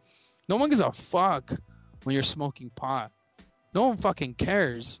about it. No one gives a fuck when you're smoking pot. No one fucking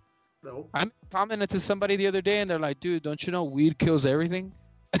cares. No. I commented to somebody the other day, and they're like, dude, don't you know weed kills everything?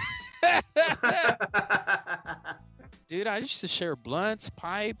 Dude, I used to share blunts,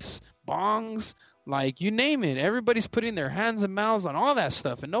 pipes, bongs, like you name it. Everybody's putting their hands and mouths on all that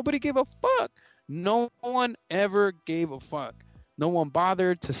stuff, and nobody gave a fuck. No one ever gave a fuck. No one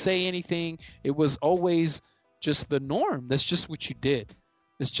bothered to say anything. It was always just the norm. That's just what you did.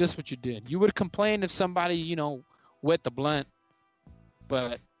 It's just what you did. You would complain if somebody, wet the blunt,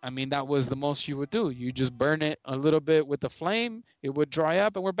 but I mean, that was the most you would do. You just burn it a little bit with the flame. It would dry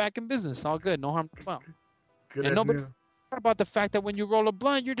up, and we're back in business. All good. No harm to foul. Good And nobody idea. thought about the fact that when you roll a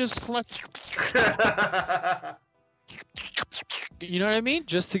blunt, you're just like, you know what I mean?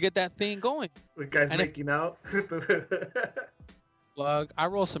 Just to get that thing going. The guys And if- making out. Plug. I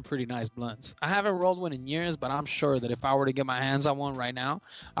roll some pretty nice blunts. I haven't rolled one in years, but I'm sure that if I were to get my hands on one right now,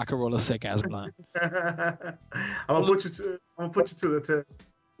 I could roll a sick ass blunt. I'm gonna put you to the test.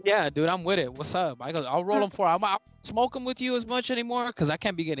 Yeah, dude, I'm with it. What's up? I'll roll them for. I'll smoke them with you as much anymore because I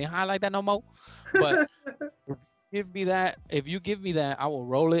can't be getting high like that no more. But give me that. If you give me that, I will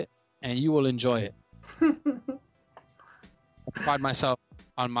roll it, and you will enjoy it. I pride myself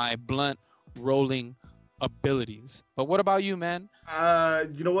on my blunt rolling abilities. But what about you, man?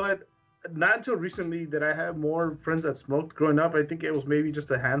 You know what? Not until recently did I have more friends that smoked. Growing up, I think it was maybe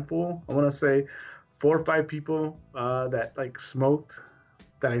just a handful. I want to say 4 or 5 people that like smoked,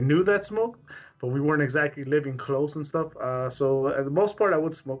 that I knew that smoked, but we weren't exactly living close and stuff. So at the most part, I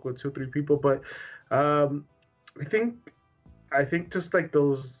would smoke with 2 or 3 people. But I think just like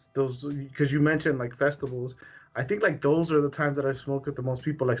those because you mentioned like festivals. I think like those are the times that I smoke with the most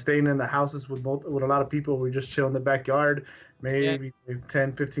people, like staying in the houses with a lot of people. We just chill in the backyard, maybe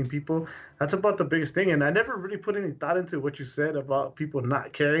 10, 15 people. That's about the biggest thing. And I never really put any thought into what you said about people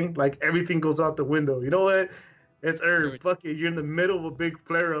not caring. Like everything goes out the window. You know what? It's herb. Fuck it. You're in the middle of a big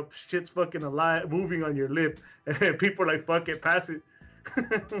flare up. Shit's fucking alive, moving on your lip. And people are like, fuck it, pass it.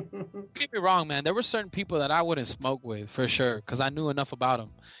 Don't get me wrong, man. There were certain people that I wouldn't smoke with for sure because I knew enough about them.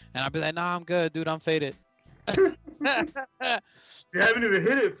 And I'd be like, nah, I'm good, dude. I'm faded. You haven't even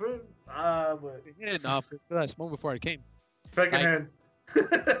hit it, fool. But Hit it enough. I smoked before I came. second Like-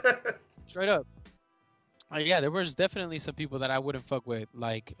 hand. Straight up. Yeah, there was definitely some people that I wouldn't fuck with,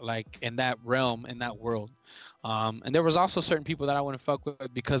 like in that realm, in that world. And there was also certain people that I wouldn't fuck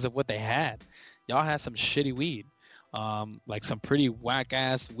with because of what they had. Y'all had some shitty weed, like some pretty whack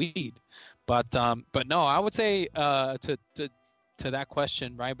ass weed. But no, I would say to that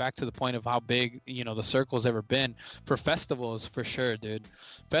question, right back to the point of how big the circle's ever been for festivals, for sure, dude.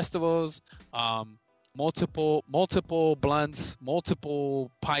 Festivals, multiple blunts,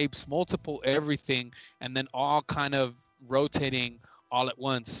 multiple pipes, multiple everything, and then all kind of rotating all at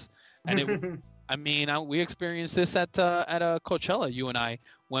once. And we experienced this at Coachella, you and I,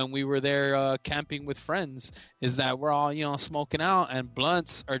 when we were there camping with friends. Is that we're all smoking out, and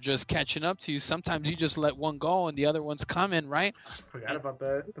blunts are just catching up to you. Sometimes you just let one go, and the other one's coming, right? Forgot about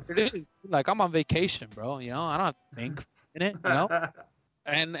that. It is. Like I'm on vacation, bro. I don't have to think in it,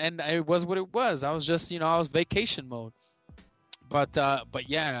 And it was what it was. I was just, I was vacation mode. But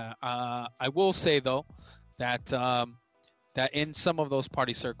yeah, I will say though that that in some of those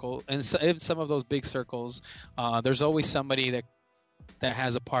party circles, and in some of those big circles, there's always somebody that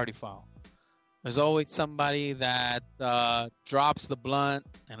has a party foul. There's always somebody that drops the blunt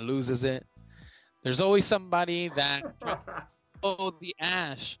and loses it. There's always somebody that throws the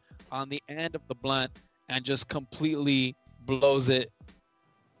ash on the end of the blunt and just completely blows it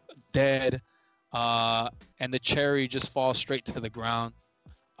dead, and the cherry just falls straight to the ground.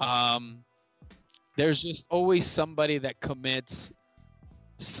 There's just always somebody that commits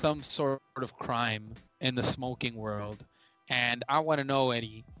some sort of crime in the smoking world. And I want to know,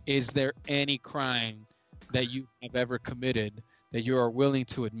 Eddie, is there any crime that you have ever committed that you are willing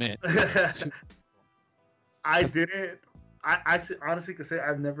to admit? I didn't. I actually honestly could say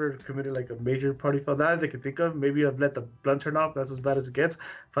I've never committed like a major party foul. Not as I can think of. Maybe I've let the blunt turn off. That's as bad as it gets.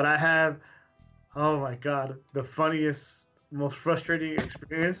 But I have, oh my god, the funniest, most frustrating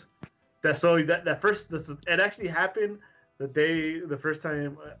experience. It actually happened the first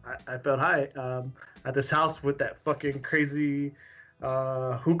time I felt high at this house with that fucking crazy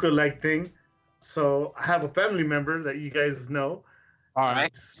hookah like thing. So I have a family member that you guys know. All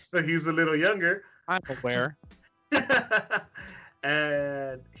right. So he's a little younger. I'm aware.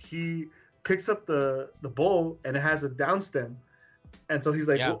 And he picks up the bowl and it has a down stem. And so he's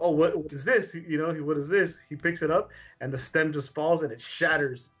like, Yeah. oh, what is this? What is this? He picks it up and the stem just falls and it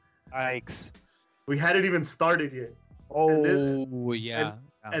shatters. Yikes. We hadn't even started yet. Oh, yeah.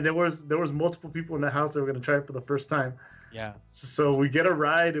 And there was multiple people in the house that were going to try it for the first time. Yeah. So we get a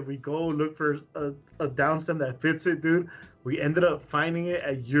ride and we go look for a down stem that fits it, dude. We ended up finding it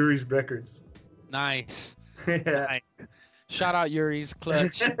at Yuri's Records. Nice. Yeah. Nice. Shout out Yuri's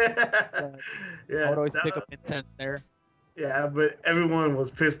Clutch. I Yeah. would always pick up incense there. Yeah, but everyone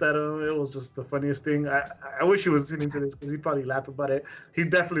was pissed at him. It was just the funniest thing. I wish he was listening to this because he probably laughed about it. He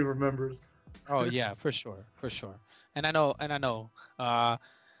definitely remembers. Oh yeah, for sure, for sure. And I know.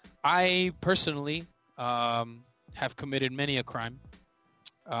 I personally have committed many a crime.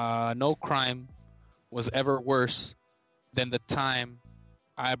 No crime was ever worse than the time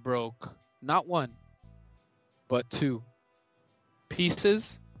I broke not one, but two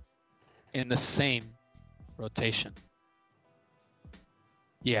pieces in the same rotation.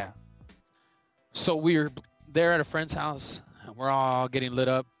 Yeah. So we're there at a friend's house, and we're all getting lit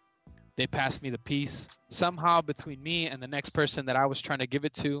up. They passed me the piece. Somehow between me and the next person that I was trying to give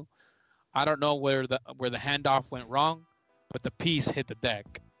it to, I don't know where the handoff went wrong, but the piece hit the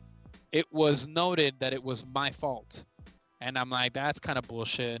deck. It was noted that it was my fault. And I'm like, that's kind of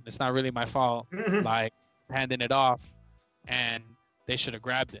bullshit. It's not really my fault. Like handing it off, and they should have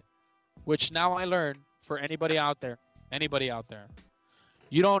grabbed it. Which now I learned for anybody out there,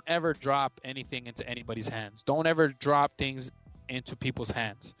 you don't ever drop anything into anybody's hands. Don't ever drop things into people's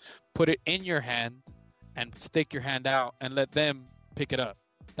hands. Put it in your hand and stick your hand out and let them pick it up.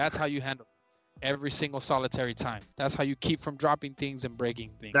 That's how you handle it every single solitary time. That's how you keep from dropping things and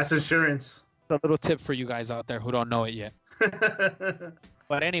breaking things. That's insurance. A little tip for you guys out there who don't know it yet.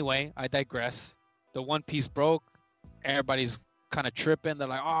 But anyway, I digress. The one piece broke. Everybody's kind of tripping. They're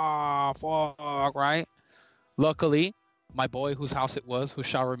like, oh, fuck, right? Luckily, my boy whose house it was, who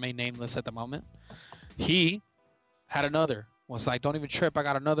shall remain nameless at the moment, he had another. Was like, don't even trip. I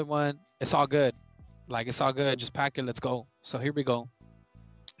got another one. It's all good. Like, it's all good. Just pack it. Let's go. So here we go.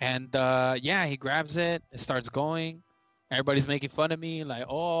 And yeah, he grabs it. It starts going. Everybody's making fun of me. Like,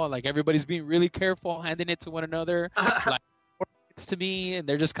 oh, like everybody's being really careful, handing it to one another. Like, it's to me. And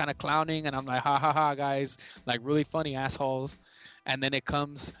they're just kind of clowning. And I'm like, ha, ha, ha, guys. Like, really funny assholes. And then it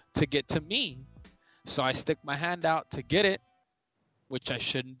comes to get to me. So I stick my hand out to get it, which I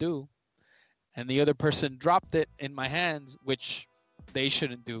shouldn't do. And the other person dropped it in my hands, which they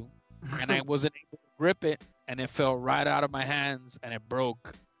shouldn't do. And I wasn't able to grip it, and it fell right out of my hands, and it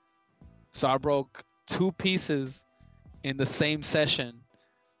broke. So I broke two pieces in the same session,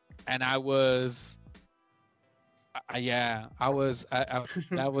 and I was, that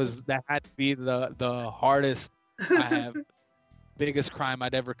had to be the hardest I have, biggest crime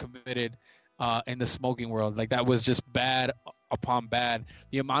I'd ever committed in the smoking world. Like, that was just bad upon bad.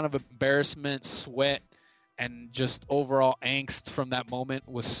 The amount of embarrassment, sweat, and just overall angst from that moment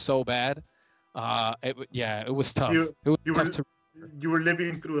was so bad. It was tough. You were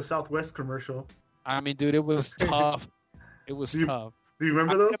living through a Southwest commercial. I mean, dude, it was tough. It was tough. Do you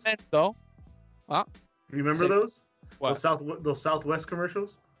remember those? Though? Do you remember those? What? Those Southwest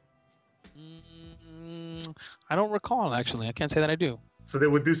commercials? I don't recall, actually. I can't say that I do. So they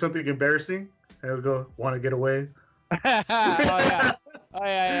would do something embarrassing, and they would go, "Want to get away?" Oh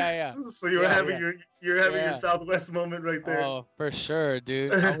yeah. So you were having your Southwest moment right there. Oh, for sure,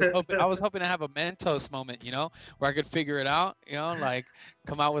 dude. I was hoping to have a Mentos moment, where I could figure it out, like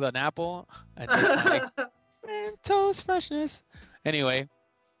come out with an apple and just like Mentos freshness. Anyway,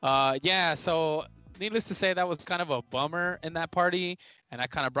 so needless to say, that was kind of a bummer in that party, and I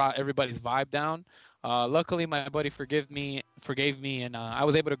kind of brought everybody's vibe down. Luckily, my buddy forgave me, and I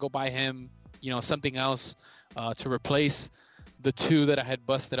was able to go buy him, something else to replace the two that I had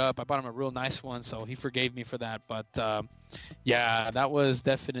busted up. I bought him a real nice one, so he forgave me for that. But that was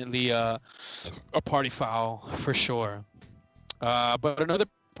definitely a party foul for sure. But another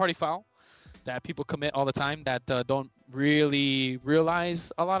party foul that people commit all the time that don't really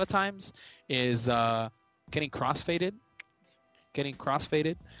realize a lot of times is getting crossfaded.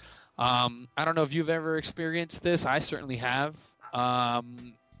 I don't know if you've ever experienced this. I certainly have.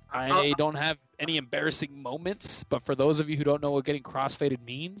 I don't have any embarrassing moments, but for those of you who don't know what getting crossfaded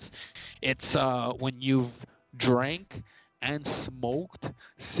means, it's when you've drank and smoked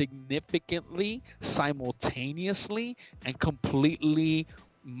significantly, simultaneously, and completely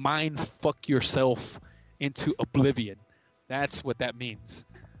mind fuck yourself into oblivion. That's what that means.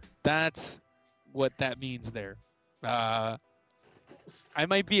 That's what that means there. I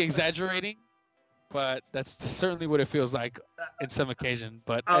might be exaggerating, but that's certainly what it feels like in some occasion.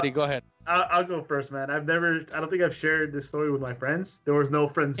 But Eddie, go ahead. I'll go first, man. I don't think I've shared this story with my friends. There was no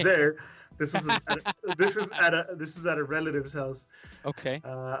friends there. This is at a relative's house. Okay.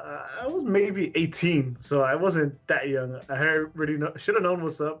 I was maybe 18, so I wasn't that young. I should have known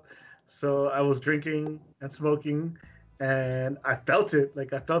what's up. So I was drinking and smoking, and I felt it.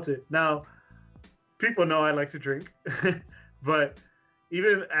 Now, people know I like to drink, but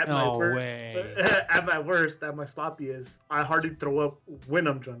even at my worst, at my sloppiest, I hardly throw up when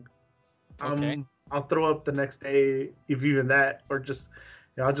I'm drunk. Okay. I'll throw up the next day, if even that, or just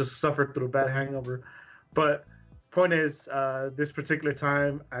I'll just suffer through a bad hangover. But point is, this particular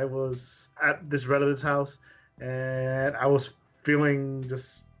time I was at this relative's house, and I was feeling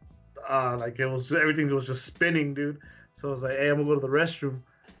just like it was everything was just spinning, dude. So I was like, hey, I'm gonna go to the restroom.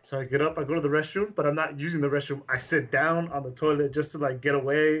 So I get up, I go to the restroom, but I'm not using the restroom. I sit down on the toilet just to like get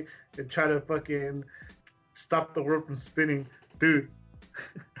away and try to fucking stop the world from spinning, dude.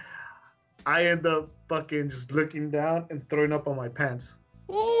 I end up fucking just looking down and throwing up on my pants.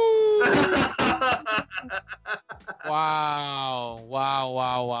 Ooh. Wow.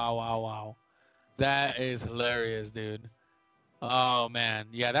 That is hilarious, dude. Oh man.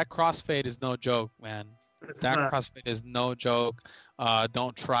 Yeah, that crossfade is no joke, man. That crossfade is no joke.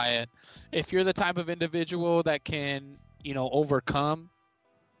 Don't try it. If you're the type of individual that can,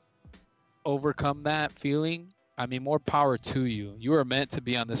 overcome that feeling, I mean, more power to you. You are meant to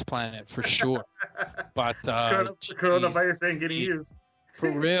be on this planet for sure. But coronavirus ain't getting used. For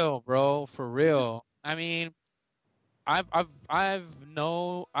real, bro. For real. I mean, I've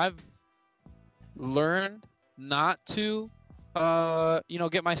learned not to,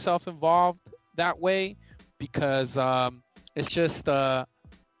 get myself involved that way, because it's just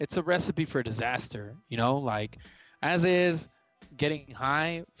it's a recipe for disaster. Like, as is getting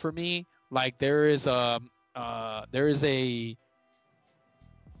high for me. Like, there's a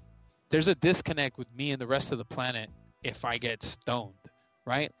disconnect with me and the rest of the planet if I get stoned,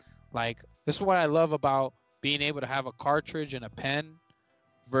 right? Like, this is what I love about being able to have a cartridge and a pen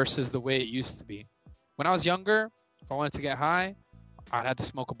versus the way it used to be. When I was younger, if I wanted to get high, I'd have to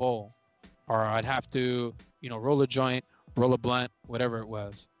smoke a bowl, or I'd have to, roll a joint, roll a blunt, whatever it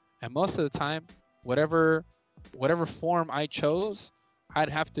was. And most of the time, whatever form I chose, I'd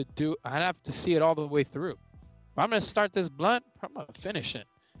have to see it all the way through. If I'm gonna start this blunt, I'm gonna finish it.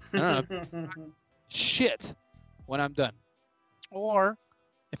 I don't know, shit when I'm done. Or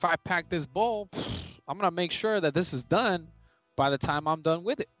if I pack this bowl, I'm gonna make sure that this is done by the time I'm done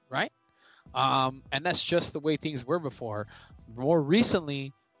with it, right? And that's just the way things were before. More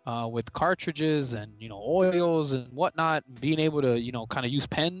recently, with cartridges and oils and whatnot, being able to kind of use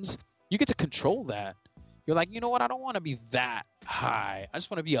pens, you get to control that. You're like, you know what? I don't want to be that high. I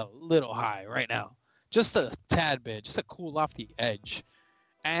just want to be a little high right now, just a tad bit, just to cool off the edge.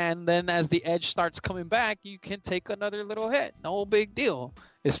 And then as the edge starts coming back, you can take another little hit. No big deal.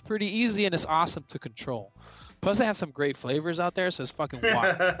 It's pretty easy and it's awesome to control. Plus, they have some great flavors out there, so it's fucking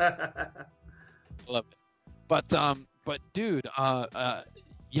wild. I love it. But dude,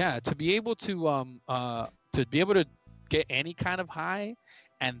 yeah, to be able to get any kind of high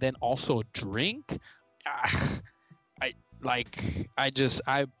and then also drink, I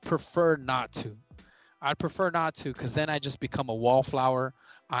prefer not to. I'd prefer not to, because then I just become a wallflower.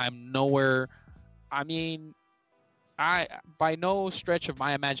 I'm nowhere. I mean, by no stretch of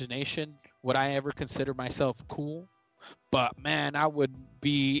my imagination would I ever consider myself cool. But man, I would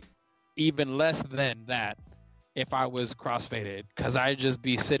be even less than that if I was crossfaded, because I'd just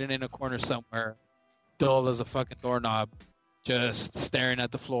be sitting in a corner somewhere, dull as a fucking doorknob, just staring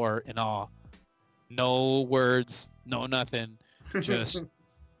at the floor in awe. No words, no nothing, just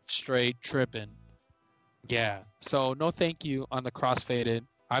straight tripping. Yeah. So no thank you on the crossfaded.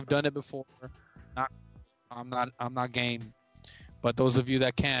 I've done it before. I'm not game. But those of you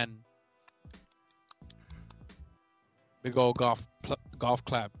that can, big old golf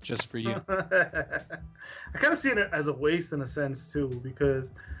clap just for you. I kind of see it as a waste in a sense too,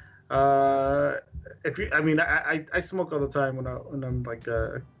 because I smoke all the time when I'm like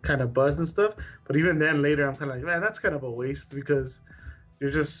kind of buzzed and stuff. But even then, later I'm kind of like, man, that's kind of a waste, because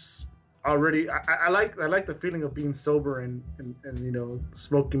you're just already. I like the feeling of being sober and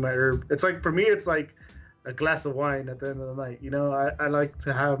smoking my herb. It's like, for me, it's like a glass of wine at the end of the night. I like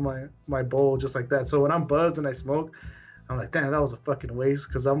to have my bowl just like that. So when I'm buzzed and I smoke, I'm like, damn, that was a fucking waste,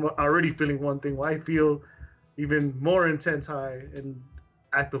 because I'm already feeling one thing. Why feel even more intense high and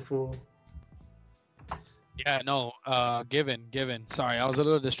act a fool? Yeah, no, given. Sorry, I was a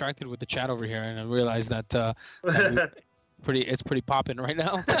little distracted with the chat over here, and I realized that it's pretty popping right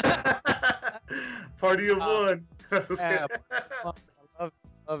now. Party of one. Yeah,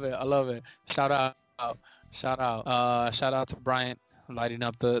 I love it. Shout out to Bryant lighting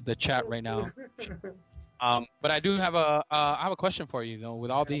up the chat right now. But I do have I have a question for you, though.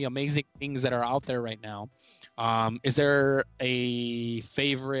 With all the amazing things that are out there right now, is there a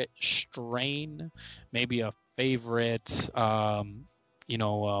favorite strain, maybe a favorite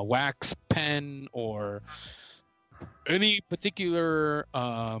wax pen, or any particular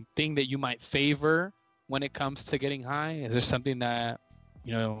thing that you might favor when it comes to getting high? Is there something that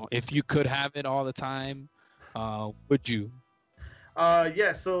You know, if you could have it all the time, would you?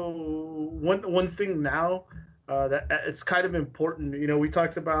 Yeah. So one thing now that it's kind of important. You know, we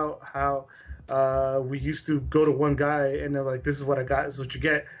talked about how we used to go to one guy and they're like, "This is what I got. This is what you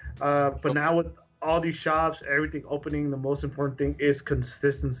get." But now with all these shops, everything opening, the most important thing is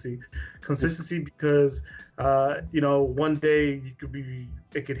consistency. Consistency because you know, one day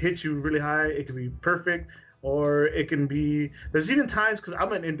it could hit you really high, it could be perfect, or it can be. There's even times because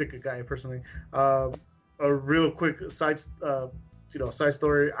I'm an indica guy personally. A real quick side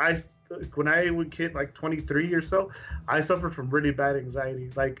story. When I would hit like 23 or so, I suffered from really bad anxiety,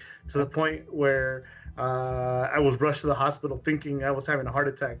 like to the point where I was rushed to the hospital thinking I was having a heart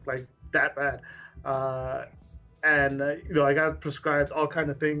attack, like that bad. And you know, I got prescribed all kind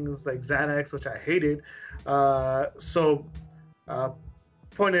of things like Xanax, which I hated. So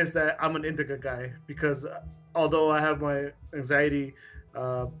point is that I'm an indica guy because although I have my anxiety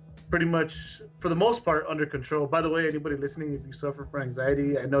pretty much for the most part under control. By the way, anybody listening, if you suffer from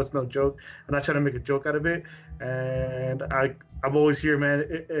anxiety, I know it's no joke. I'm not trying to make a joke out of it, and I'm always here, man.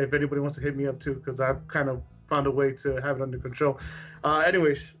 If anybody wants to hit me up too, because I've kind of found a way to have it under control.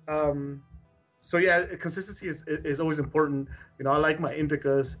 So yeah, consistency is always important. You know, I like my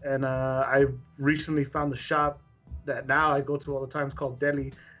indicas, and I recently found the shop that now I go to all the time. It's called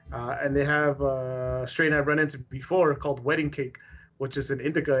Deli, and they have a strain I've run into before called Wedding Cake, which is an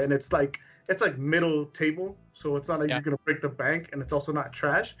indica, and it's like middle table, so it's not like you're gonna break the bank, and it's also not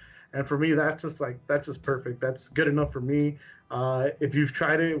trash. And for me, that's just perfect. That's good enough for me. If you've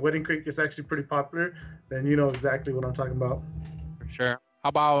tried it, Wedding Cake is actually pretty popular. Then you know exactly what I'm talking about. For sure. How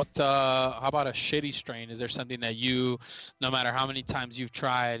about a shitty strain? Is there something that you, no matter how many times you've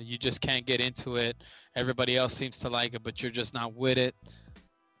tried, you just can't get into it? Everybody else seems to like it, but you're just not with it.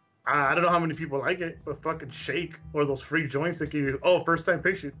 I don't know how many people like it, but fucking Shake or those free joints that give you, oh, first time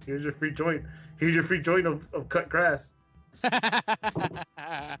patient, here's your free joint. Here's your free joint of cut grass.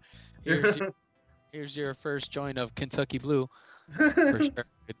 here's your first joint of Kentucky Blue. For sure.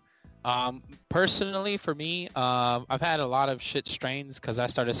 Personally, for me, I've had a lot of shit strains because I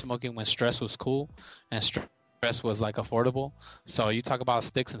started smoking when stress was cool and stress was like affordable. So you talk about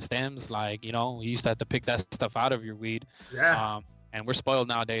sticks and stems, like, you know, you used to have to pick that stuff out of your weed. Yeah. And we're spoiled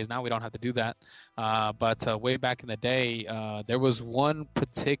nowadays. Now we don't have to do that. But way back in the day, there was one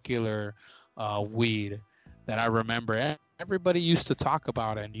particular weed that I remember. Everybody used to talk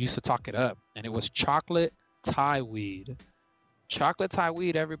about it and used to talk it up. And it was chocolate Thai weed. Chocolate Thai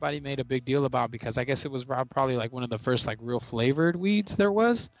weed, everybody made a big deal about because I guess it was probably like one of the first like real flavored weeds there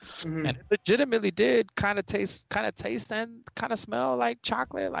was. Mm-hmm. And it legitimately did kind of taste and kind of smell like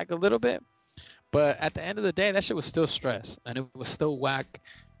chocolate, like a little bit. But at the end of the day, that shit was still stress and it was still whack.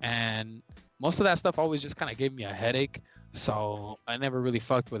 And most of that stuff always just kind of gave me a headache. So I never really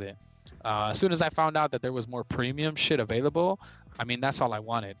fucked with it. As soon as I found out that there was more premium shit available, I mean, that's all I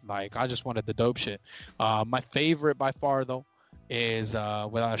wanted. Like, I just wanted the dope shit. My favorite by far, though, is,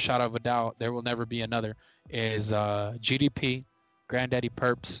 without a shadow of a doubt, there will never be another, is GDP, Granddaddy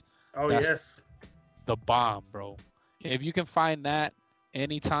Purps. Oh, that's yes. The bomb, bro. If you can find that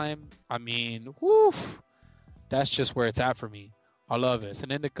anytime, I mean, whoo, that's just where it's at for me. I love it. It's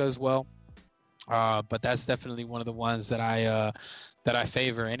an indica as well, but that's definitely one of the ones that I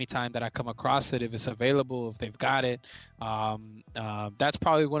favor anytime that I come across it. If it's available, if they've got it, that's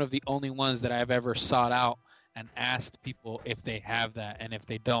probably one of the only ones that I've ever sought out and asked people if they have that, and if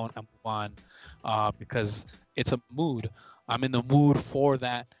they don't, I'm on, because it's a mood. I'm in the mood for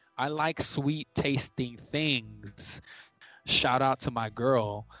that. I like sweet tasting things. Shout out to my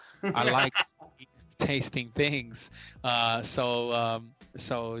girl. I like tasting things. So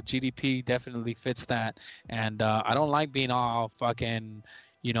GDP definitely fits that. And I don't like being all fucking,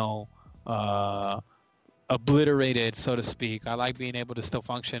 obliterated, so to speak. I like being able to still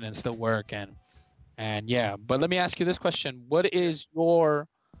function and still work. And yeah, but let me ask you this question. What is your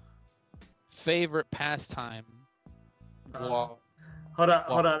favorite pastime? Hold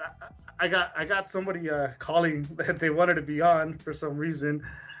on. I got somebody calling that they wanted to be on for some reason.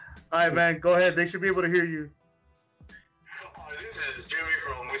 All right, man, go ahead. They should be able to hear you. This is Jimmy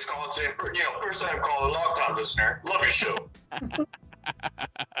from Wisconsin. First time caller, long time listener. Love your show.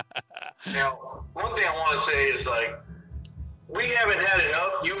 Now, one thing I want to say is, like, we haven't had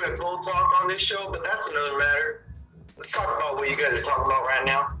enough UFO talk on this show, but that's another matter. Let's talk about what you guys are talking about right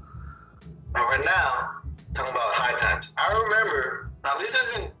now. Talking about high times. I remember, now this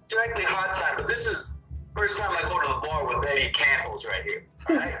isn't directly hot time, but this is first time I go to the bar with Eddie Campbell's right here.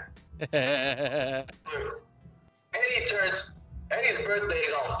 All right? Eddie's birthday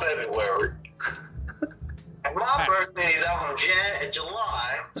is on February. And my birthday is out in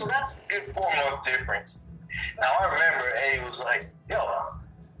July, so that's a good 4-month difference. Now, I remember Eddie was like, yo,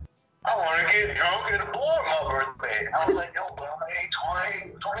 I want to get drunk at a bar on my birthday. I was like, yo, but I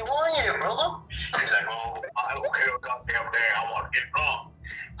ain't 21 yet, brother. He's like, oh, I don't care a goddamn thing. I want to get drunk.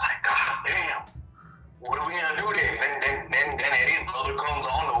 It's like, God damn. What are we going to do then? Then Eddie's brother comes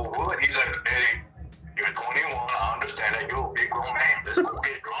on the wood. He's like, Eddie, you're 21. I understand that you're a big grown man. Let's go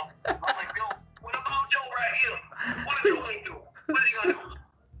get drunk. I'm like, yo, what about Joe right here? What is Joe going to do? What is he going to do?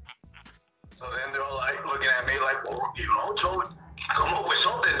 So then they're all like looking at me like, well, you know, Joe, come up with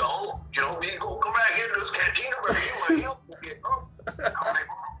something, though. You know, we go come right here to this cantina right here. Like, yo, get drunk. I'm like,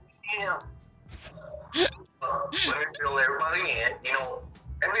 damn. Let me fill everybody in. You know,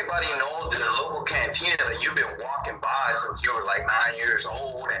 everybody knows that a local cantina that you've been walking by since you were like 9 years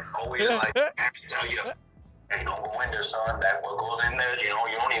old and always like, I have to tell you, hey, don't go in there, son. That what goes in there, you know,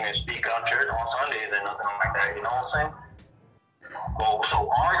 you don't even speak on church on Sundays and nothing like that. You know what I'm saying? Well, so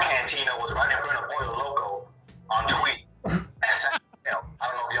our cantina was right in front of Pollo Loco on Tweet. And, you know, I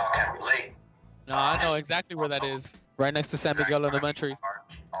don't know if y'all can relate. No, I know exactly where that is. Right next to San Miguel Elementary.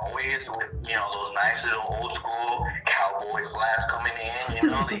 Always with, you know, those nice little old school cowboy flags coming in, you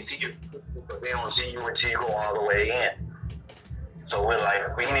know, they see you, but they don't see you until you go all the way in. So we're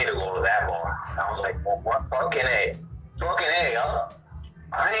like, we need to go to that bar. I was like, well, what? Fucking A, huh?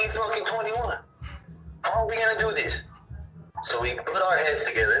 I ain't fucking 21. How are we gonna do this? So we put our heads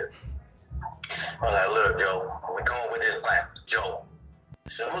together. I was like, look, Joe, we come up with this plan. Joe,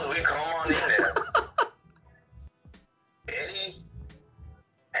 as soon as we come on in there, Eddie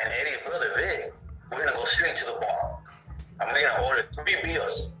and Eddie's brother Vic, we're gonna go straight to the bar. I'm gonna order 3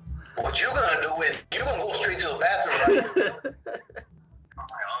 beers. What you're gonna do is you're gonna go straight to the bathroom right here. I'm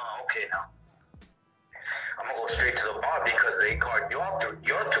like, oh, okay now. I'm gonna go straight to the bar because they card your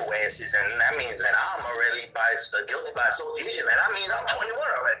 2 asses, and that means that I'm already guilty by association, and that means I'm 21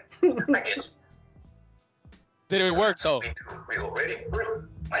 already. I get you. Did it work though? We go ready,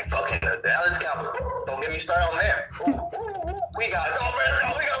 like fucking the Dallas Cowboys. Don't get me started on that. We got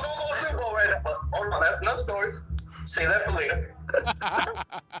we got go Super Bowl right now. Oh no, that's another story. Say that for later.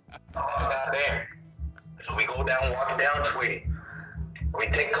 Oh goddamn! So we go down, walking down Tweety. We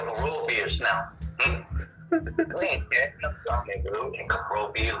take a couple road beers now. We ain't scared. Okay, good. A couple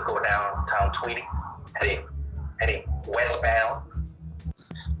road beers. We go downtown Tweety. Heading westbound.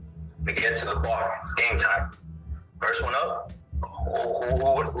 We get to the bar. It's game time. First one up.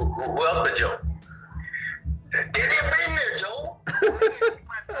 Who else but Joe? Get him in there, Joe. Where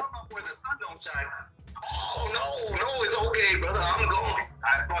the sun don't shine. Oh, no, it's okay, brother. I'm going.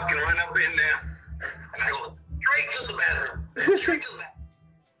 I fucking run up in there, and I go straight to the bathroom. Straight to the bathroom.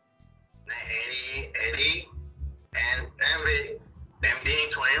 Eddie, and Vic, them being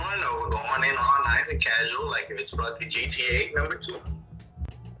 21, we're going in all nice and casual, like if it's fucking GTA number 2.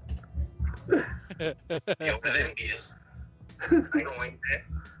 You know, them beers. I go in there.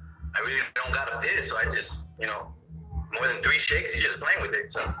 I really don't got a piss, so I just, you know, more than 3 shakes, you're just playing with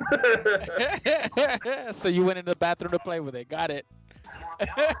it. So, So you went in the bathroom to play with it. Got it.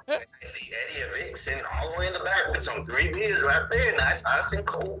 I see Eddie and Vic sitting all the way in the back with some 3 beers right there, nice and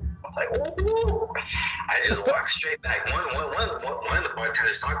cold. I was like, oh, I just walked straight back. One of the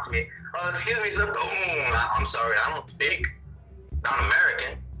bartenders talked to me. Oh, excuse me, sir. Oh, I'm sorry, I don't speak. Not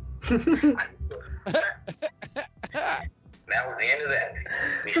American. That was the end of that.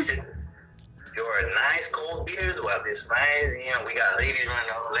 We sit your nice cold beers while this nice, you know, we got ladies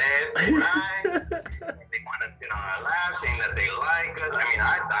running off left and right. They want to get on our lap, saying that they like us. I mean,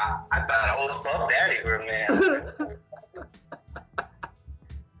 I thought I was Puff Daddy for a minute.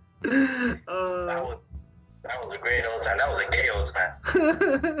 That was a great old time. That was a gay old time.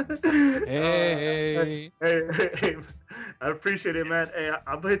 Hey. I appreciate it, man. Hey,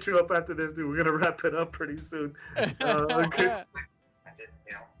 I'll hit you up after this, dude. We're gonna wrap it up pretty soon. Okay.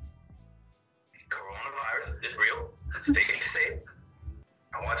 You know, coronavirus is real. Stay safe.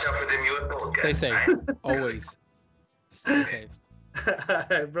 And watch out for them UFOs, guys. Stay safe. Always. Stay safe. All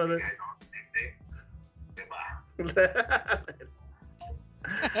right, brother. Goodbye.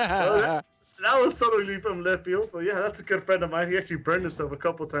 That was totally from left field. So yeah, that's a good friend of mine. He actually burned himself a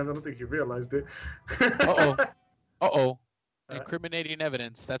couple times. I don't think he realized it. Uh-oh. Incriminating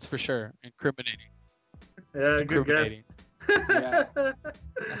evidence, that's for sure. Incriminating. Yeah, good guess. Yeah.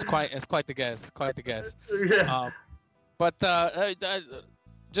 That's quite the guess. Quite the guess. Yeah. But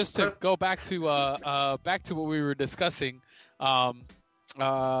just to go back to what we were discussing. Wait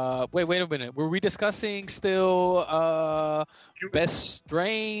a minute. Were we discussing still best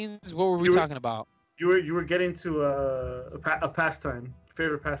strains? What were we talking about? You were getting to a pastime.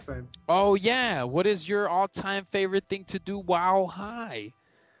 favorite pastime. Oh yeah, what is your all-time favorite thing to do while high?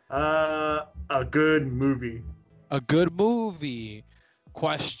 A good movie. A good movie.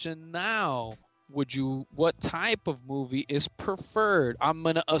 Question now. What type of movie is preferred? I'm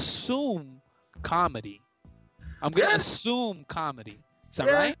going to assume comedy. I'm going to assume comedy. Is that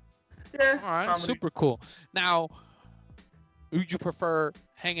right? Yeah. All right, comedy. super cool. Now, would you prefer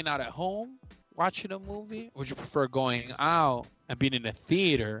hanging out at home watching a movie? Or would you prefer going out and being in a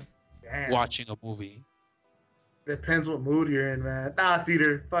theater watching a movie? Depends what mood you're in, man. Nah,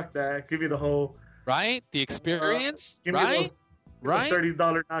 theater. Fuck that. Give me the whole... Right? The experience? Give me right? Right? $30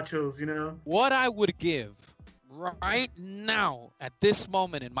 nachos, you know? What I would give right now at this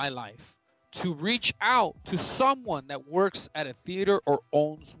moment in my life to reach out to someone that works at a theater or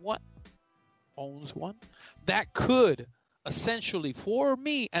owns one that could essentially, for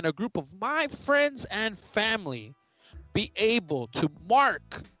me and a group of my friends and family, be able to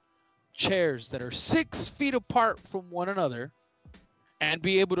mark chairs that are 6 feet apart from one another and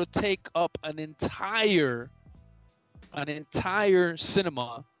be able to take up an entire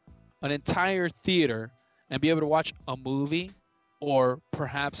cinema, an entire theater, and be able to watch a movie or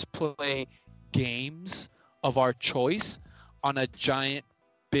perhaps play games of our choice on a giant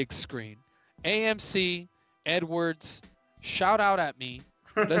big screen. AMC, Edwards, shout out at me.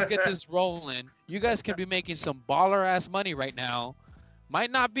 Let's get this rolling. You guys can be making some baller ass money right now.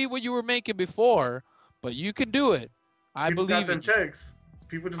 Might not be what you were making before, but you can do it. People believe got them in checks.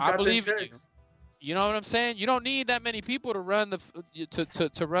 People just got them checks. You know what I'm saying? You don't need that many people to run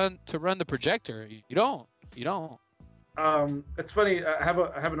to run the projector. You don't. It's funny. I have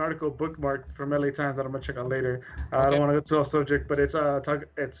an article bookmarked from LA Times that I'm gonna check out later. I don't want to go too off subject, but it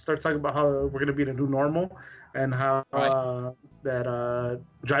starts talking about how we're gonna be the new normal and how that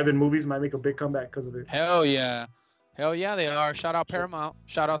drive-in movies might make a big comeback because of it. Hell yeah, they are. Shout out Paramount.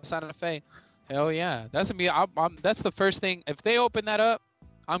 Shout out Santa Fe. Hell yeah, that's gonna be. That's the first thing. If they open that up,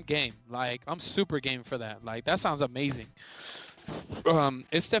 I'm game. Like, I'm super game for that. Like, that sounds amazing.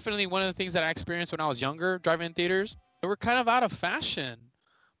 It's definitely one of the things that I experienced when I was younger, driving theaters. They were kind of out of fashion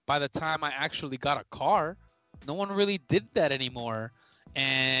by the time I actually got a car. No one really did that anymore.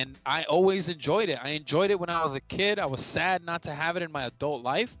 And I always enjoyed it. I enjoyed it when I was a kid. I was sad not to have it in my adult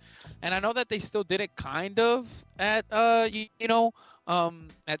life. And I know that they still did it kind of at, at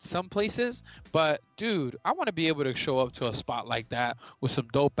some places. But, dude, I want to be able to show up to a spot like that with some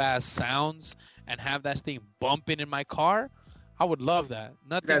dope-ass sounds and have that thing bumping in my car. I would love that.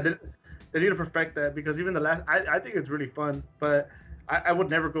 Nothing. Yeah, they need to perfect that because even I think it's really fun, but I would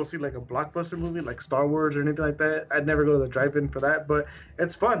never go see like a blockbuster movie like Star Wars or anything like that. I'd never go to the drive-in for that, but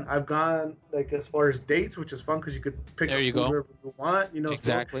it's fun. I've gone like as far as dates, which is fun because you could pick up food wherever you want,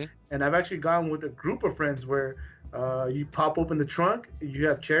 Exactly. And I've actually gone with a group of friends where you pop open the trunk, you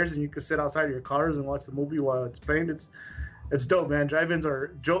have chairs, and you can sit outside of your cars and watch the movie while it's playing. It's dope, man. Drive-ins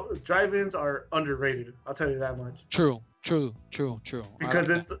are underrated. I'll tell you that much. True.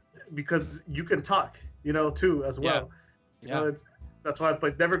 Because you can talk, too, as well. Yeah. That's why I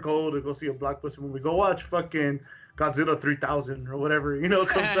never go see a blockbuster movie. Go watch fucking Godzilla 3000 or whatever,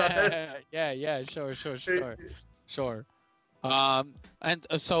 comes out. Yeah, sure. And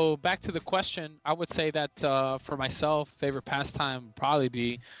so back to the question, I would say that for myself, favorite pastime would probably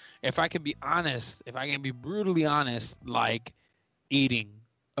be, if I can be honest, if I can be brutally honest, like eating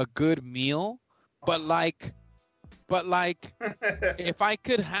a good meal, but like if I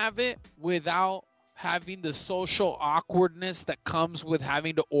could have it without having the social awkwardness that comes with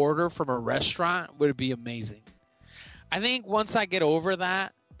having to order from a restaurant, would be amazing. I think once I get over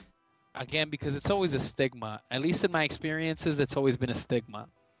that, again, because it's always a stigma, at least in my experiences, it's always been a stigma,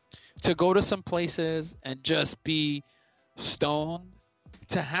 to go to some places and just be stoned,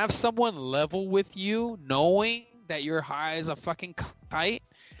 to have someone level with you, knowing that you're high as a fucking kite,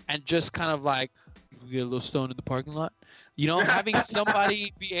 and just kind of like, we get a little stoned in the parking lot, having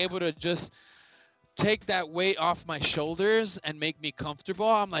somebody be able to just take that weight off my shoulders and make me comfortable.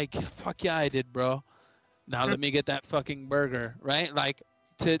 I'm like, fuck yeah, I did, bro. Now let me get that fucking burger, right? Like,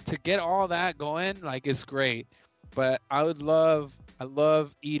 to get all that going, like, it's great. But I love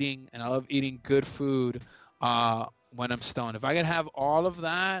eating, and I love eating good food when I'm stoned. If I can have all of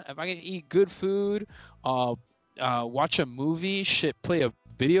that, if I can eat good food, watch a movie, play a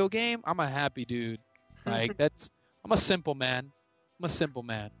video game, I'm a happy dude. Like, I'm a simple man.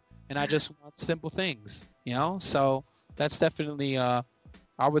 And I just want simple thing, So that's definitely, I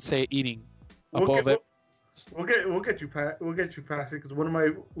would say, eating above it. We'll get you past it because one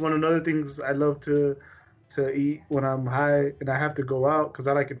of the other things I love to eat when I'm high and I have to go out because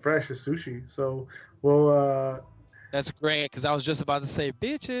I like it fresh is sushi. So That's great because I was just about to say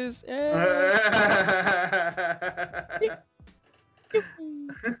bitches.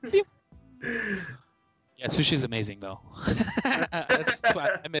 Yeah, sushi's amazing though. That's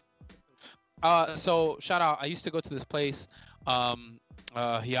I admit. So shout out. I used to go to this place,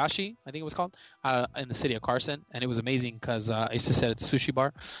 Hiyashi, I think it was called, in the city of Carson, and it was amazing because I used to sit at the sushi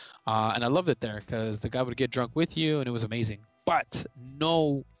bar, and I loved it there because the guy would get drunk with you, and it was amazing. But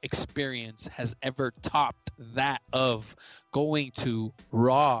no experience has ever topped that of going to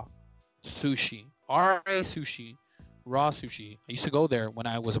raw sushi, sushi, raw sushi. I used to go there when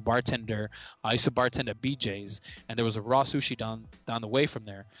I was a bartender. I used to bartend at BJ's, and there was a raw sushi down the way from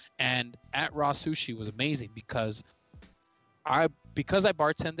there. And at raw sushi was amazing because I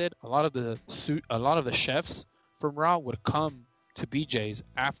bartended, a lot of the chefs from raw would come to BJ's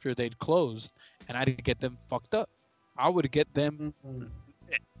after they'd closed, and I'd get them fucked up. I would get them.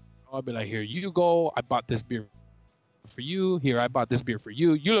 I'd be like, here you go. I bought this beer for you. Here, I bought this beer for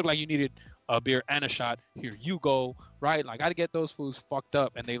you. You look like you needed a beer and a shot. Here you go. Right? Like, I'd get those fools fucked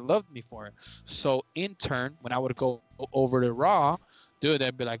up, and they loved me for it. So in turn, when I would go over to raw, dude,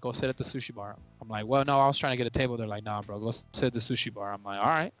 they'd be like, go sit at the sushi bar. I'm like, well, no, I was trying to get a table. They're like, nah, bro, go sit at the sushi bar. I'm like, all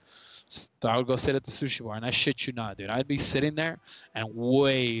right. So I would go sit at the sushi bar, and I shit you not, dude. I'd be sitting there, and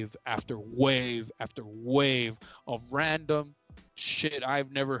wave after wave after wave of random shit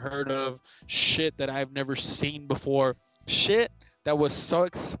I've never heard of, shit that I've never seen before, shit that was so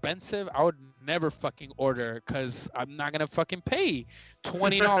expensive I would never fucking order because I'm not gonna fucking pay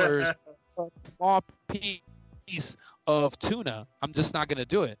 $20 for a small piece of tuna. I'm just not gonna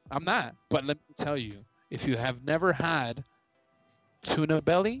do it. I'm not. But let me tell you, if you have never had tuna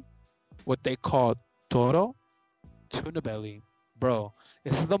belly, what they call toro, tuna belly, bro,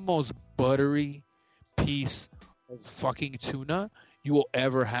 it's the most buttery piece of fucking tuna you will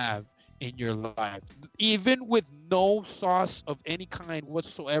ever have in your life. Even with no sauce of any kind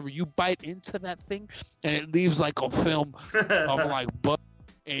whatsoever, you bite into that thing and it leaves like a film of like butter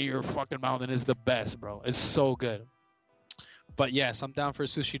in your fucking mouth, and it's the best, bro. It's so good. But yes, I'm down for a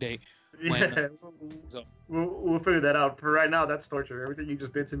sushi date. We'll figure that out. For right now, that's torture. Everything you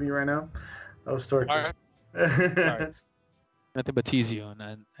just did to me right now, that was torture. All right. Sorry. Nothing but tease you,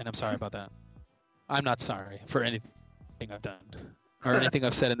 and I'm sorry about that. I'm not sorry for anything I've done or anything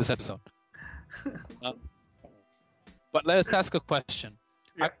I've said in this episode. But let's ask a question.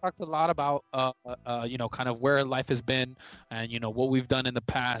 Yeah. I've talked a lot about, kind of where life has been and, what we've done in the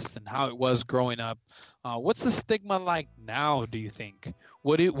past and how it was growing up. What's the stigma like now, do you think?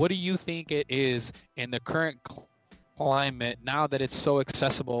 What do you think it is in the current climate now that it's so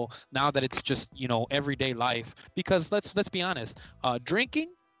accessible, now that it's just, everyday life? Because let's be honest,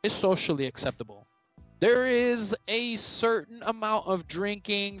 drinking is socially acceptable. There is a certain amount of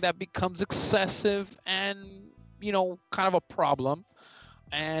drinking that becomes excessive and, kind of a problem.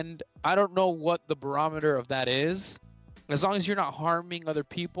 And I don't know what the barometer of that is. As long as you're not harming other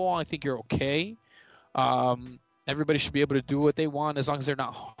people, I think you're okay. Everybody should be able to do what they want as long as they're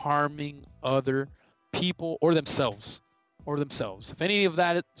not harming other people or themselves. If any of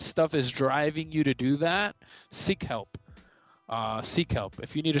that stuff is driving you to do that, seek help.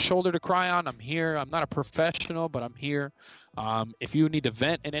 If you need a shoulder to cry on, I'm here. I'm not a professional, but I'm here. If you need to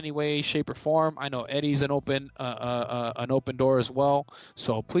vent in any way, shape, or form, I know Eddie's an open door as well.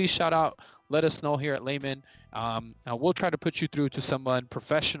 So please shout out. Let us know here at Layman. And we'll try to put you through to someone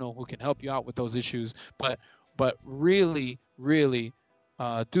professional who can help you out with those issues. But really, really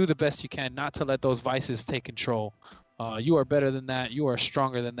do the best you can not to let those vices take control. You are better than that. You are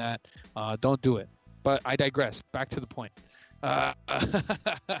stronger than that. Don't do it. But I digress. Back to the point.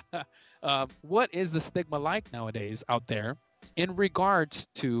 What is the stigma like nowadays out there in regards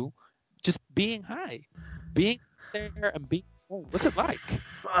to just being high, being there and being home? What's it like?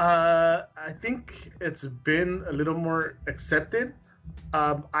 I think it's been a little more accepted.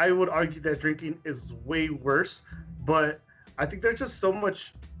 I would argue that drinking is way worse, but I think there's just so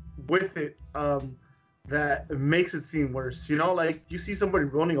much with it that makes it seem worse. Like you see somebody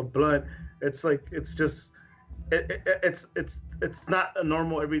rolling a blunt, it's like it's just. It's not a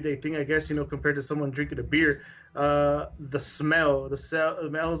normal everyday thing, I guess, compared to someone drinking a beer. The smell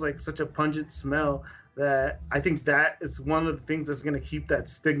is like such a pungent smell that I think that is one of the things that's going to keep that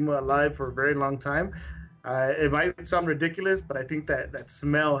stigma alive for a very long time. It might sound ridiculous, but I think that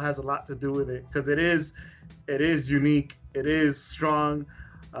smell has a lot to do with it because it is unique. It is strong,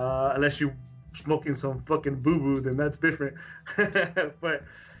 unless you're smoking some fucking boo-boo, then that's different. But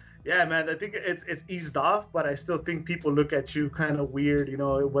yeah, man, I think it's eased off, but I still think people look at you kind of weird,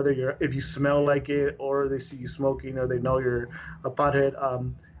 whether if you smell like it or they see you smoking or they know you're a pothead.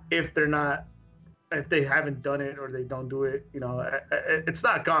 If they're not if they haven't done it or they don't do it, it's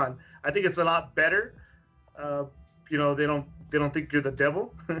not gone. I think it's a lot better. They don't think you're the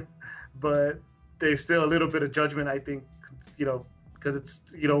devil, but there's still a little bit of judgment. I think, because it's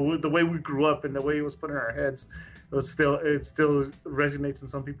the way we grew up and the way it was put in our heads, it still resonates in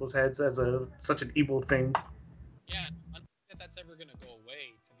some people's heads as such an evil thing. Yeah, I don't think that's ever gonna go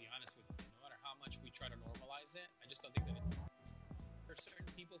away. To be honest with you, no matter how much we try to normalize it, I just don't think that for certain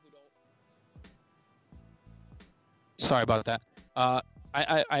people who don't. Sorry about that.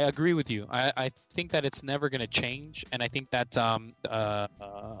 I agree with you. I think that it's never going to change, and I think that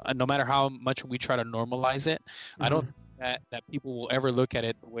no matter how much we try to normalize it, I don't think that people will ever look at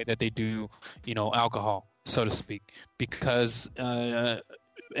it the way that they do, alcohol, so to speak, because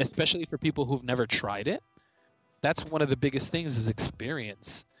especially for people who've never tried it, that's one of the biggest things is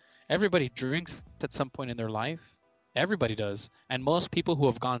experience. Everybody drinks at some point in their life. Everybody does. And most people who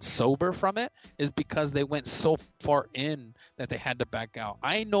have gone sober from it is because they went so far in that they had to back out.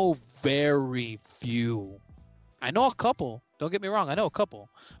 I know very few. I know a couple. Don't get me wrong. I know a couple.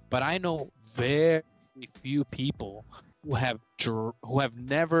 But I know very few people who have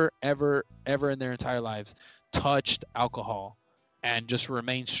never, ever, ever in their entire lives touched alcohol and just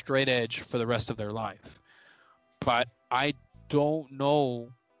remained straight edge for the rest of their life. But I don't know.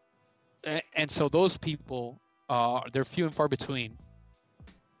 And so those people... they're few and far between,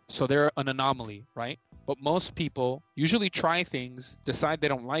 so they're an anomaly, right? But most people usually try things, decide they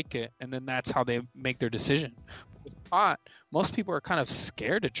don't like it, and then that's how they make their decision. With pot, most people are kind of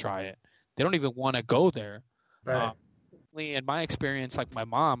scared to try it. They don't even want to go there. Right. In my experience, like my